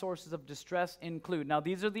caused sources of distress include, now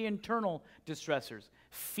these are the internal distressors,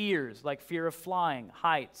 fears, like fear of flying,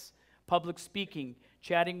 heights, public speaking,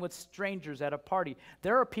 chatting with strangers at a party.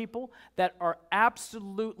 There are people that are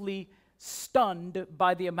absolutely stunned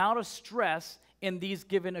by the amount of stress in these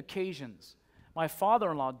given occasions. My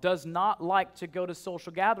father-in-law does not like to go to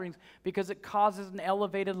social gatherings because it causes an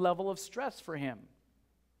elevated level of stress for him.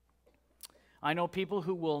 I know people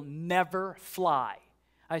who will never fly.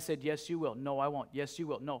 I said, yes, you will. No, I won't. Yes, you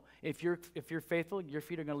will. No, if you're faithful, your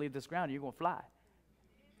feet are going to leave this ground and you're going to fly.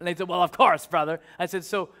 And they said, well, of course, brother. I said,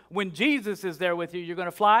 so when Jesus is there with you, you're going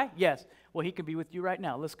to fly? Yes. Well, he can be with you right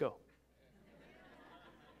now. Let's go.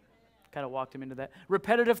 Kind of walked him into that.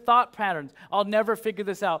 Repetitive thought patterns. I'll never figure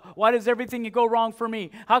this out. Why does everything go wrong for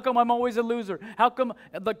me? How come I'm always a loser? How come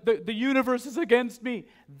the universe is against me?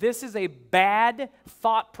 This is a bad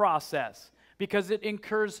thought process because it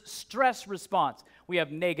incurs stress response. We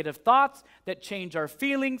have negative thoughts that change our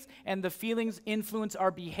feelings, and the feelings influence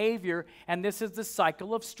our behavior, and this is the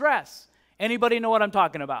cycle of stress. Anybody know what I'm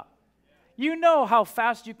talking about? You know how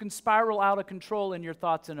fast you can spiral out of control in your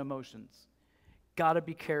thoughts and emotions. Got to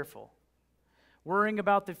be careful. Worrying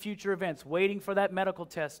about the future events, waiting for that medical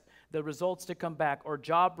test, the results to come back, or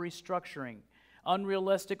job restructuring,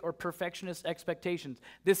 unrealistic or perfectionist expectations.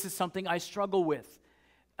 This is something I struggle with.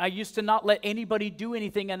 I used to not let anybody do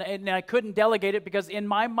anything, and I couldn't delegate it because in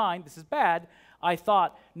my mind, this is bad, I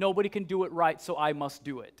thought nobody can do it right, so I must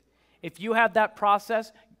do it. If you have that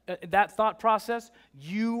process, that thought process,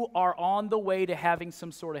 you are on the way to having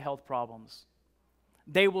some sort of health problems.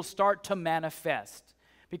 They will start to manifest.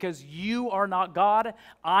 Because you are not God,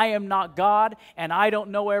 I am not God, and I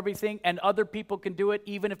don't know everything, and other people can do it.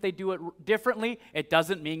 Even if they do it differently, it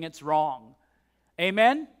doesn't mean it's wrong.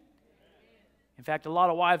 Amen? In fact, a lot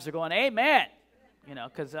of wives are going, amen.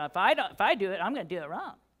 because if I do it, I'm going to do it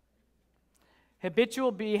wrong.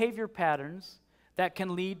 Habitual behavior patterns that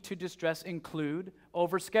can lead to distress include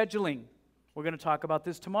overscheduling. We're going to talk about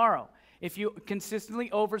this tomorrow. If you consistently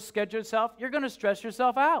overschedule yourself, you're going to stress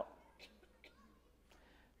yourself out.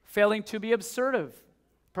 Failing to be assertive,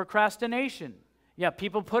 procrastination. Yeah,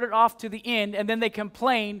 people put it off to the end, and then they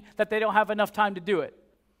complain that they don't have enough time to do it.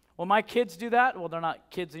 Well, my kids do that. Well, they're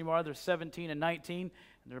not kids anymore. They're 17 and 19. And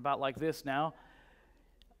they're about like this now.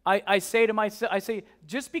 I say to myself,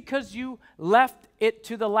 just because you left it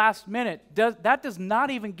to the last minute, that does not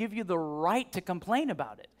even give you the right to complain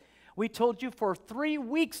about it. We told you for 3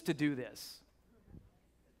 weeks to do this.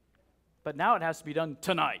 But now it has to be done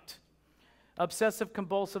tonight. Obsessive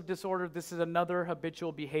compulsive disorder, this is another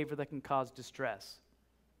habitual behavior that can cause distress.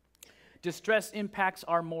 Distress impacts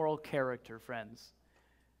our moral character, friends.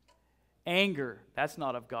 Anger, that's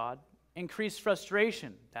not of God. Increased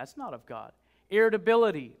frustration, that's not of God.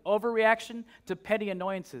 Irritability, overreaction to petty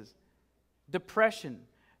annoyances. Depression,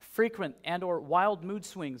 frequent and or wild mood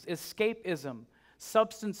swings, escapism,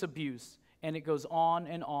 substance abuse, and it goes on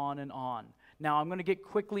and on and on. Now, I'm going to get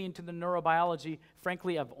quickly into the neurobiology.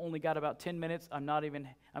 Frankly, I've only got about 10 minutes. I'm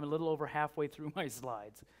a little over halfway through my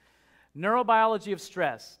slides. Neurobiology of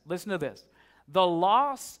stress. Listen to this. The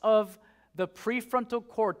loss of the prefrontal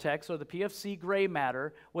cortex, or the PFC gray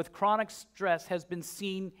matter, with chronic stress has been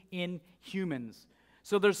seen in humans.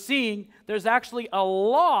 So they're seeing there's actually a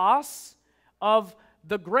loss of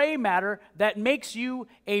the gray matter that makes you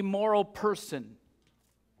a moral person.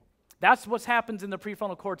 That's what happens in the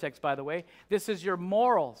prefrontal cortex, by the way. This is your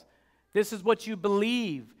morals. This is what you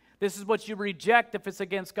believe. This is what you reject if it's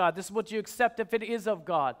against God. This is what you accept if it is of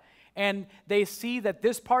God. And they see that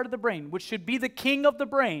this part of the brain, which should be the king of the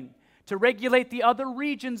brain, to regulate the other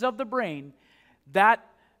regions of the brain, that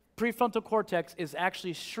prefrontal cortex is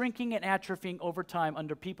actually shrinking and atrophying over time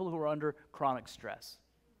under people who are under chronic stress.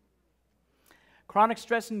 Chronic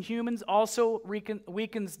stress in humans also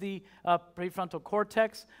weakens the prefrontal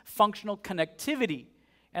cortex, functional connectivity,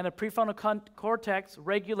 and the prefrontal cortex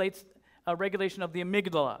regulates regulation of the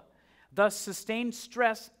amygdala. Thus, sustained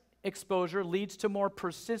stress exposure leads to more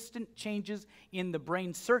persistent changes in the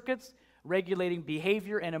brain circuits, regulating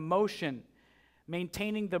behavior and emotion,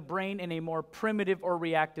 maintaining the brain in a more primitive or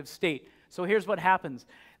reactive state. So here's what happens.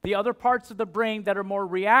 The other parts of the brain that are more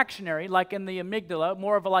reactionary, like in the amygdala,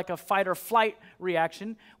 more of like a fight or flight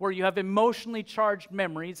reaction, where you have emotionally charged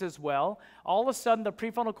memories as well, all of a sudden the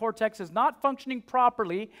prefrontal cortex is not functioning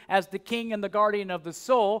properly as the king and the guardian of the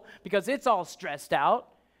soul because it's all stressed out.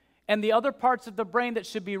 And the other parts of the brain that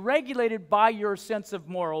should be regulated by your sense of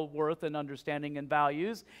moral worth and understanding and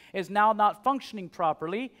values is now not functioning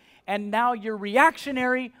properly, and now you're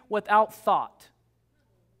reactionary without thought.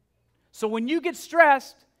 So when you get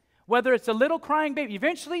stressed, whether it's a little crying baby,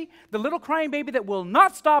 eventually the little crying baby that will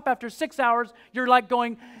not stop after 6 hours, you're like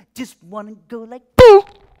going, just want to go like, boop,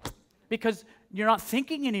 because you're not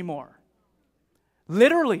thinking anymore.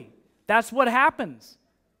 Literally, that's what happens.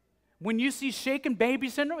 When you see shaken baby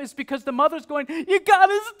syndrome, it's because the mother's going, you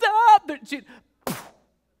gotta stop.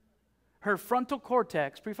 Her prefrontal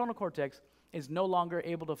cortex, is no longer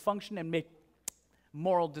able to function and make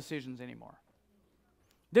moral decisions anymore.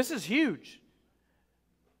 This is huge.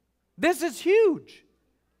 This is huge.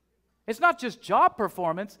 It's not just job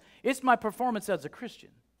performance, it's my performance as a Christian,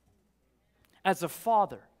 as a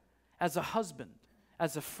father, as a husband,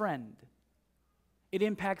 as a friend. It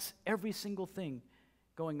impacts every single thing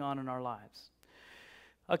going on in our lives.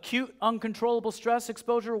 Acute uncontrollable stress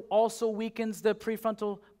exposure also weakens the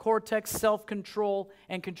prefrontal cortex self-control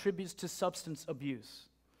and contributes to substance abuse.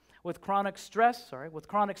 With chronic stress,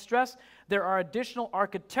 there are additional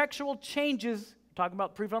architectural changes, talking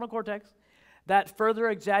about prefrontal cortex, that further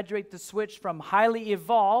exaggerate the switch from highly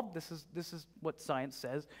evolved, this is what science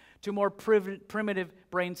says, to more primitive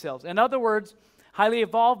brain cells. In other words, highly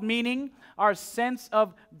evolved meaning our sense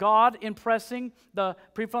of God impressing the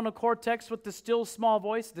prefrontal cortex with the still small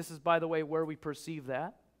voice. This is, by the way, where we perceive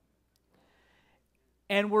that.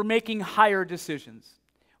 And we're making higher decisions.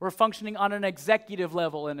 We're functioning on an executive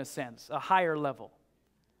level, in a sense, a higher level,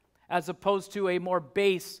 as opposed to a more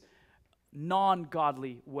base,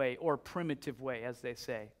 non-godly way, or primitive way, as they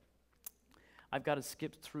say. I've got to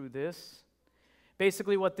skip through this.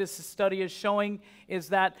 Basically, what this study is showing is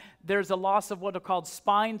that there's a loss of what are called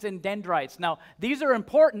spines and dendrites. Now, these are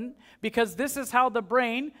important because this is how the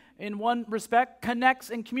brain, in one respect, connects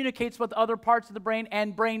and communicates with other parts of the brain,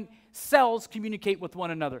 and brain cells communicate with one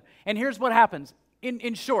another. And here's what happens.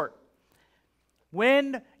 In short,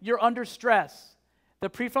 when you're under stress,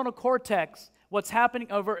 the prefrontal cortex, what's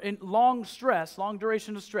happening over in long stress, long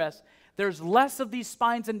duration of stress, There's less of these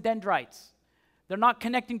spines and dendrites. They're not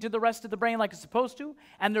connecting to the rest of the brain like it's supposed to,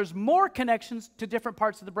 and there's more connections to different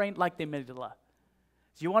parts of the brain like the amygdala.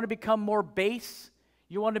 So you want to become more base,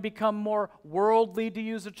 you want to become more worldly, to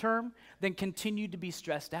use a term, then continue to be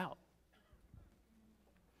stressed out.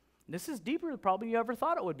 This is deeper than probably you ever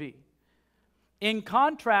thought it would be. In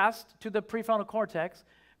contrast to the prefrontal cortex,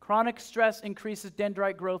 chronic stress increases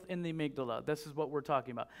dendrite growth in the amygdala. This is what we're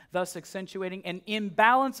talking about, thus accentuating an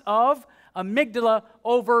imbalance of amygdala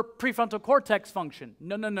over prefrontal cortex function.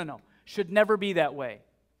 No. Should never be that way.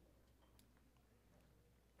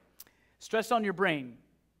 Stress on your brain.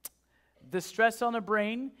 The stress on the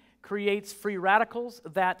brain creates free radicals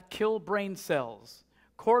that kill brain cells.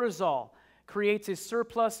 Cortisol creates a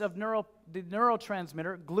surplus of the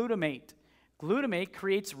neurotransmitter glutamate. Glutamate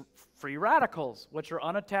creates free radicals, which are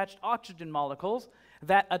unattached oxygen molecules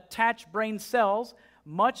that attach brain cells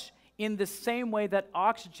much in the same way that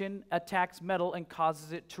oxygen attacks metal and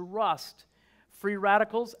causes it to rust. Free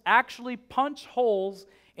radicals actually punch holes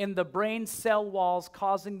in the brain cell walls,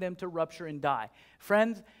 causing them to rupture and die.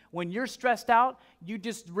 Friends, when you're stressed out, you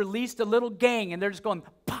just released a little gang, and they're just going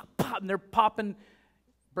pop, pop, and they're popping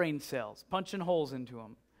brain cells, punching holes into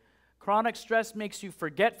them. Chronic stress makes you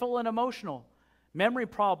forgetful and emotional. Memory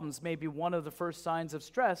problems may be one of the first signs of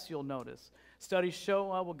stress, you'll notice. Studies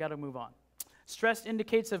show, we've got to move on. Stress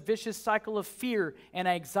indicates a vicious cycle of fear and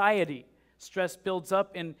anxiety. Stress builds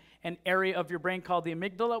up in an area of your brain called the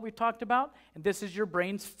amygdala we talked about, and this is your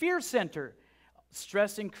brain's fear center.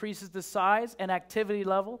 Stress increases the size and activity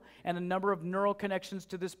level, and the number of neural connections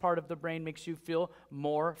to this part of the brain makes you feel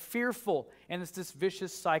more fearful. And it's this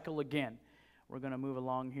vicious cycle again. We're going to move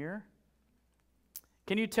along here.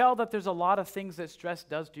 Can you tell that there's a lot of things that stress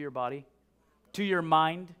does to your body, to your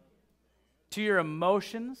mind, to your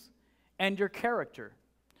emotions, and your character?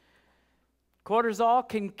 Cortisol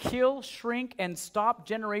can kill, shrink, and stop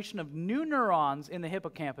generation of new neurons in the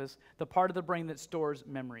hippocampus, the part of the brain that stores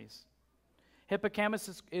memories.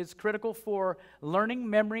 Hippocampus is critical for learning,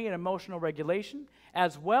 memory, and emotional regulation,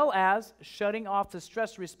 as well as shutting off the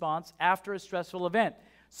stress response after a stressful event.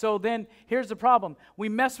 So then, here's the problem. We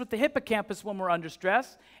mess with the hippocampus when we're under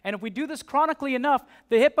stress, and if we do this chronically enough,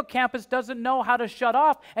 the hippocampus doesn't know how to shut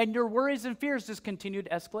off, and your worries and fears just continue to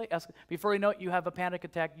escalate. Before you know it, you have a panic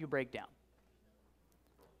attack, you break down.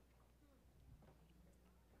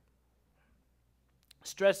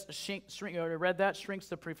 Stress, I already read that, shrinks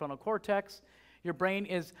the prefrontal cortex. Your brain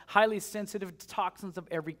is highly sensitive to toxins of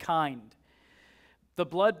every kind. The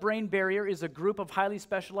blood-brain barrier is a group of highly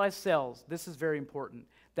specialized cells, this is very important,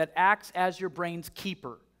 that acts as your brain's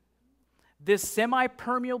keeper. This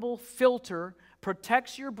semi-permeable filter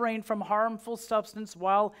protects your brain from harmful substance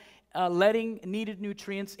while letting needed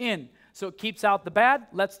nutrients in. So it keeps out the bad,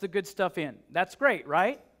 lets the good stuff in. That's great,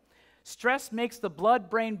 right? Stress makes the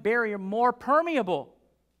blood-brain barrier more permeable.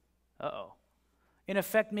 In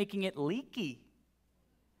effect, making it leaky.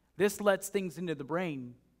 This lets things into the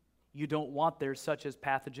brain you don't want there, such as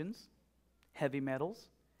pathogens, heavy metals,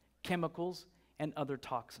 chemicals, and other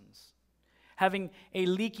toxins. Having a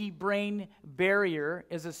leaky brain barrier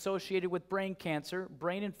is associated with brain cancer,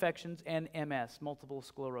 brain infections, and MS, multiple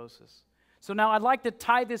sclerosis. So now I'd like to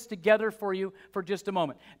tie this together for you for just a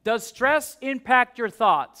moment. Does stress impact your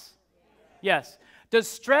thoughts? Yes. Does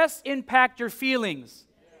stress impact your feelings?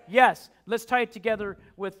 Yes. Let's tie it together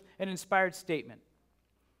with an inspired statement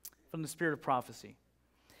from the Spirit of Prophecy.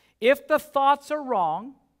 If the thoughts are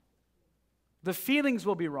wrong, the feelings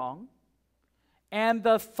will be wrong, and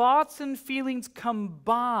the thoughts and feelings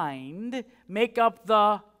combined make up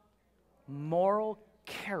the moral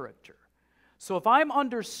character. So if I'm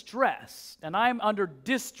under stress, and I'm under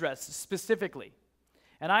distress specifically,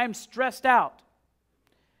 and I am stressed out,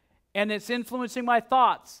 and it's influencing my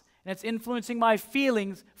thoughts, and it's influencing my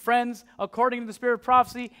feelings, friends, according to the Spirit of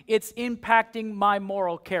Prophecy, it's impacting my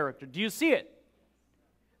moral character. Do you see it?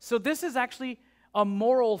 So this is actually a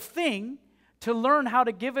moral thing to learn how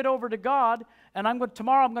to give it over to God. And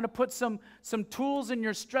tomorrow I'm going to put some tools in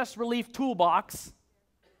your stress relief toolbox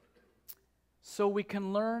so we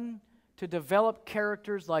can learn to develop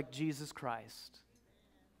characters like Jesus Christ.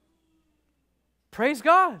 Praise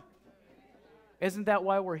God. Isn't that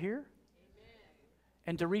why we're here?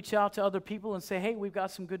 And to reach out to other people and say, hey, we've got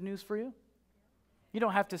some good news for you. You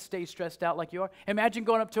don't have to stay stressed out like you are. Imagine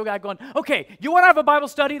going up to a guy going, okay, you want to have a Bible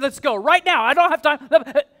study? Let's go right now. I don't have time.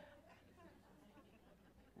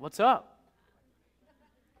 What's up?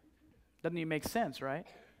 Doesn't even make sense, right?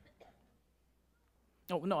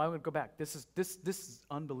 Oh, no, I would go back. This is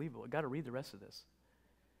unbelievable. I got to read the rest of this.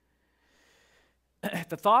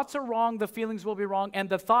 The thoughts are wrong, the feelings will be wrong, and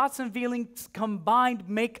the thoughts and feelings combined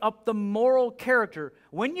make up the moral character.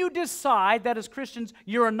 When you decide that as Christians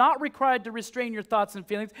you are not required to restrain your thoughts and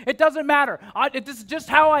feelings, it doesn't matter. This is just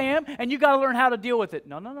how I am, and you got to learn how to deal with it.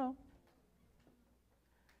 No.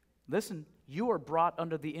 Listen, you are brought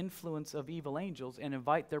under the influence of evil angels and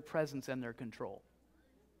invite their presence and their control.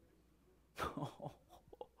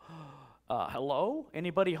 Hello?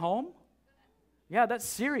 Anybody home? Yeah, that's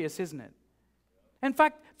serious, isn't it? In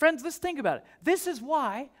fact, friends, let's think about it. This is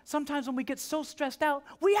why sometimes when we get so stressed out,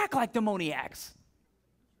 we act like demoniacs.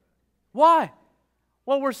 Why?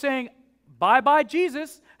 Well, we're saying, bye-bye,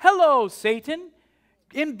 Jesus. Hello, Satan.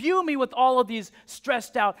 Imbue me with all of these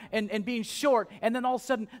stressed out and being short, and then all of a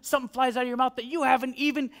sudden something flies out of your mouth that you haven't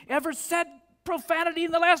even ever said profanity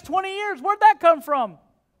in the last 20 years. Where'd that come from?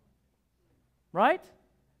 Right?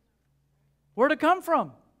 Where'd it come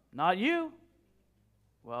from? Not you.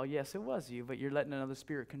 Well, yes, it was you, but you're letting another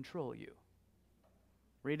spirit control you.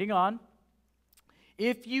 Reading on.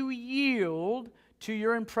 If you yield to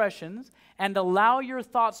your impressions and allow your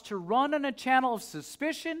thoughts to run in a channel of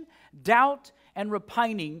suspicion, doubt, and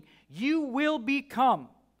repining, you will be among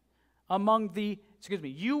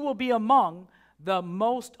the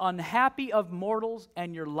most unhappy of mortals,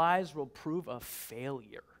 and your lives will prove a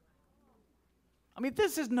failure. I mean,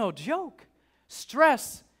 this is no joke.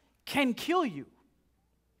 Stress can kill you.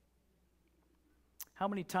 How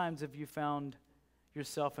many times have you found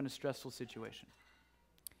yourself in a stressful situation?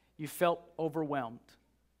 You felt overwhelmed.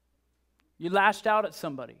 You lashed out at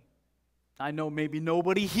somebody. I know maybe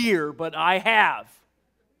nobody here, but I have.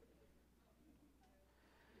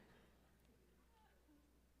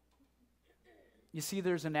 You see,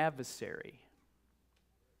 there's an adversary.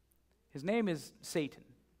 His name is Satan,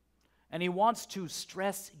 and he wants to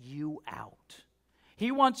stress you out.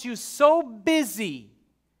 He wants you so busy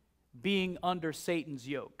being under Satan's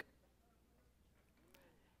yoke.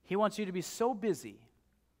 He wants you to be so busy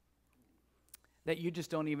that you just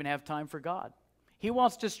don't even have time for God. He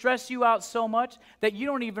wants to stress you out so much that you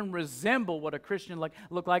don't even resemble what a Christian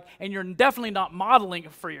look like, and you're definitely not modeling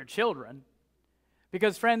it for your children.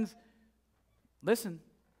 Because, friends, listen,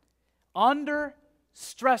 under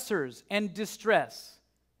stressors and distress,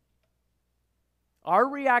 our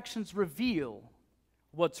reactions reveal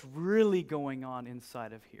what's really going on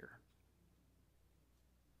inside of here.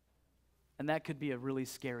 And that could be a really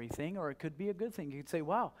scary thing, or it could be a good thing. You could say,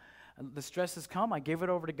 wow, the stress has come, I gave it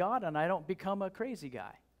over to God, and I don't become a crazy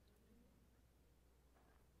guy.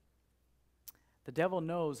 The devil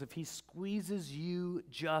knows if he squeezes you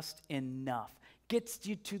just enough, gets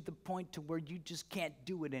you to the point to where you just can't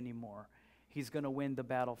do it anymore, he's going to win the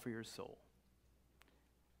battle for your soul.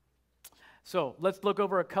 So let's look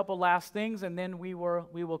over a couple last things, and then we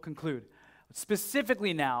will conclude.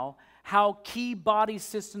 Specifically now, how key body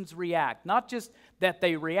systems react. Not just that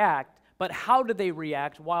they react, but how do they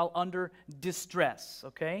react while under distress,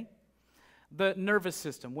 okay? The nervous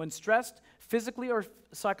system. When stressed, physically or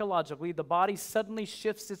psychologically, the body suddenly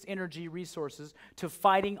shifts its energy resources to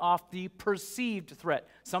fighting off the perceived threat.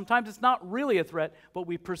 Sometimes it's not really a threat, but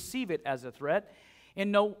we perceive it as a threat.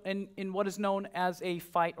 In what is known as a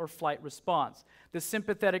fight or flight response. The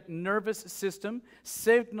sympathetic nervous system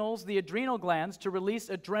signals the adrenal glands to release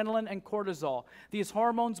adrenaline and cortisol. These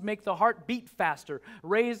hormones make the heart beat faster,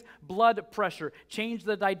 raise blood pressure, change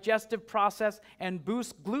the digestive process, and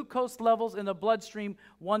boost glucose levels in the bloodstream.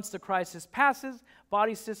 Once the crisis passes,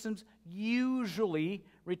 body systems usually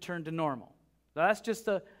return to normal. Now, that's just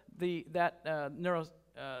that neuro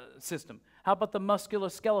system. How about the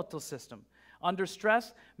musculoskeletal system? Under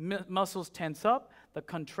stress, muscles tense up. The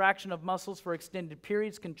contraction of muscles for extended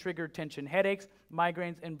periods can trigger tension headaches,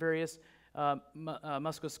 migraines, and various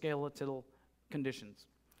musculoskeletal conditions.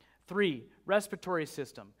 3, respiratory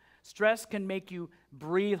system. Stress can make you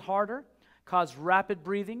breathe harder, cause rapid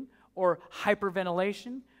breathing, or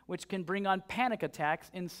hyperventilation, which can bring on panic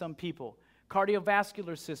attacks in some people.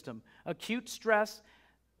 Cardiovascular system. Acute stress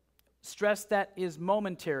that is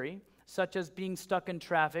momentary, such as being stuck in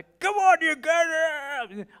traffic. Come on, you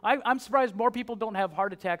got it! I'm surprised more people don't have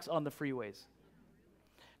heart attacks on the freeways.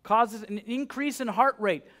 Causes an increase in heart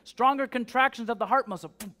rate, stronger contractions of the heart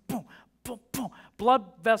muscle. Boom, boom, boom, boom. Blood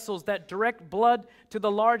vessels that direct blood to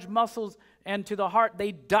the large muscles and to the heart,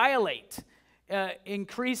 they dilate,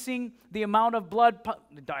 increasing the amount of blood,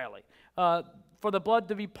 for the blood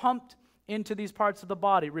to be pumped into these parts of the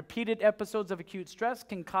body. Repeated episodes of acute stress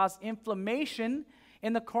can cause inflammation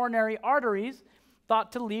in the coronary arteries,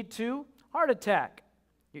 thought to lead to heart attack.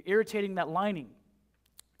 You're irritating that lining.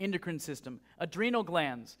 Endocrine system, adrenal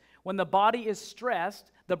glands. When the body is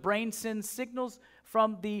stressed, the brain sends signals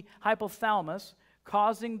from the hypothalamus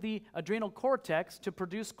causing the adrenal cortex to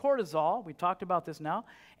produce cortisol, we talked about this now,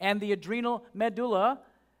 and the adrenal medulla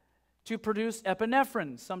to produce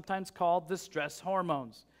epinephrine, sometimes called the stress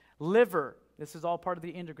hormones. Liver, this is all part of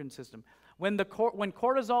the endocrine system. When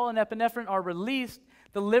cortisol and epinephrine are released,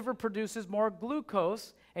 the liver produces more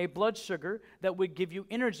glucose, a blood sugar that would give you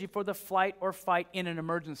energy for the flight or fight in an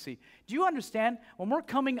emergency. Do you understand? When we're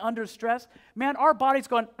coming under stress, man, our body's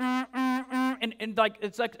going, and like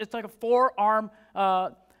it's like a four-alarm,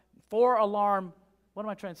 what am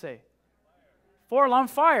I trying to say? Four-alarm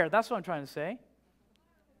fire, that's what I'm trying to say.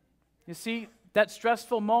 You see, that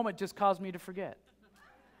stressful moment just caused me to forget.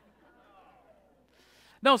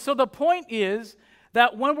 No, so the point is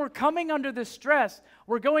that when we're coming under this stress,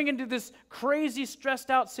 we're going into this crazy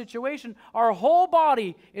stressed out situation, our whole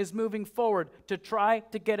body is moving forward to try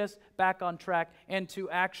to get us back on track and to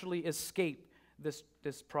actually escape this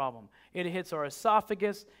problem. It hits our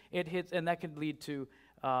esophagus, and that can lead to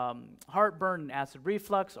heartburn and acid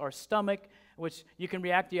reflux, our stomach, which you can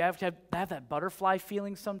react to. You have to have that butterfly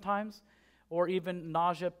feeling sometimes, or even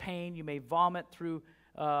nausea, pain. You may vomit through,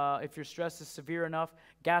 if your stress is severe enough.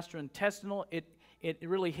 Gastrointestinal, it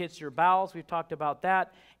really hits your bowels. We've talked about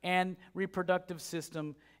that. And reproductive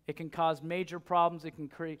system, it can cause major problems. It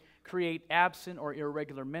can create absent or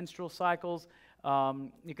irregular menstrual cycles.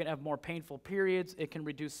 You can have more painful periods. It can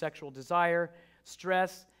reduce sexual desire.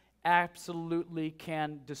 Stress absolutely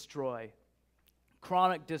can destroy.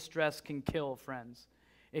 Chronic distress can kill, friends.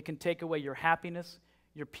 It can take away your happiness,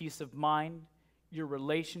 your peace of mind, your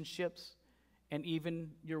relationships, and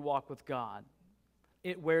even your walk with God.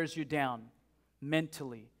 It wears you down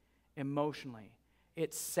mentally, emotionally.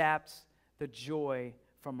 It saps the joy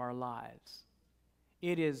from our lives.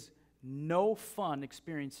 It is no fun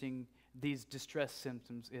experiencing these distress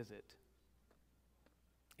symptoms, is it?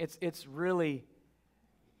 It's really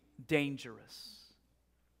dangerous.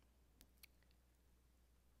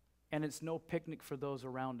 And it's no picnic for those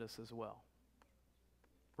around us as well.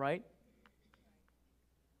 Right?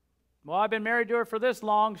 Well, I've been married to her for this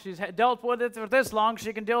long. She's dealt with it for this long.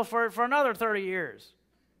 She can deal with it for another 30 years.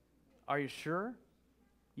 Are you sure?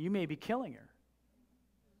 You may be killing her.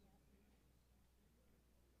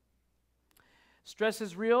 Stress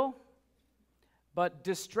is real, but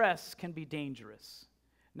distress can be dangerous.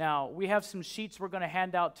 Now, we have some sheets we're going to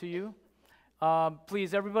hand out to you.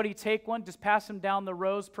 Please, everybody take one. Just pass them down the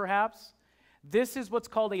rows, perhaps. This is what's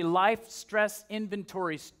called a life stress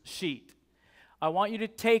inventory sheet. I want you to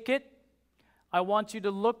take it. I want you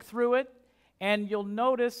to look through it. And you'll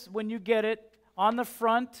notice when you get it, on the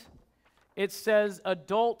front, it says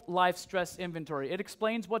Adult Life Stress Inventory. It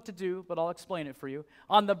explains what to do, but I'll explain it for you.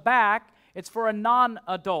 On the back, it's for a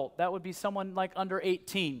non-adult. That would be someone like under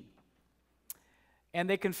 18. And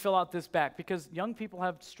they can fill out this back because young people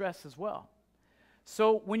have stress as well.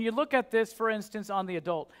 So when you look at this, for instance, on the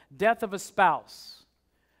adult, death of a spouse,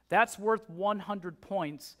 that's worth 100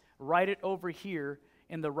 points. Write it over here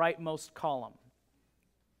in the rightmost column.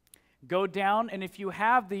 Go down, and if you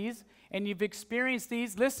have these and you've experienced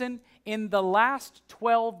these, listen, in the last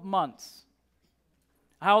 12 months.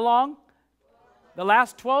 How long? The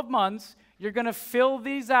last 12 months, you're going to fill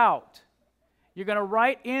these out. You're going to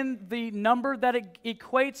write in the number that it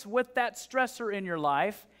equates with that stressor in your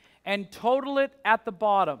life and total it at the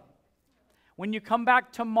bottom. When you come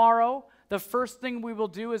back tomorrow, the first thing we will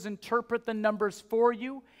do is interpret the numbers for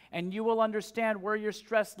you, and you will understand where your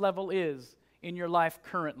stress level is in your life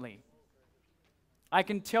currently. I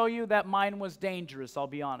can tell you that mine was dangerous, I'll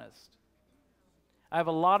be honest. I have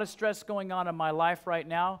a lot of stress going on in my life right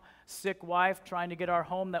now. Sick wife, trying to get our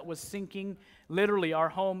home that was sinking. Literally, our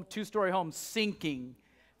home, two-story home, sinking.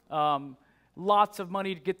 Lots of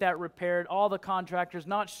money to get that repaired. All the contractors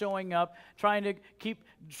not showing up, trying to keep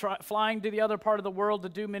flying to the other part of the world to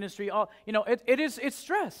do ministry. It's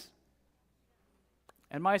stress.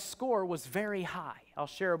 And my score was very high. I'll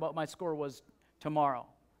share what my score was tomorrow.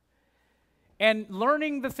 And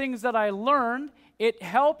learning the things that I learned, it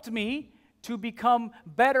helped me to become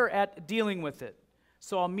better at dealing with it.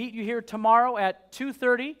 So I'll meet you here tomorrow at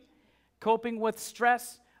 2:30, coping with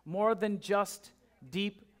stress more than just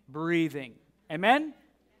deep breathing. Amen?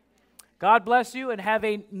 God bless you and have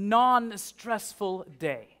a non-stressful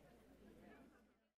day.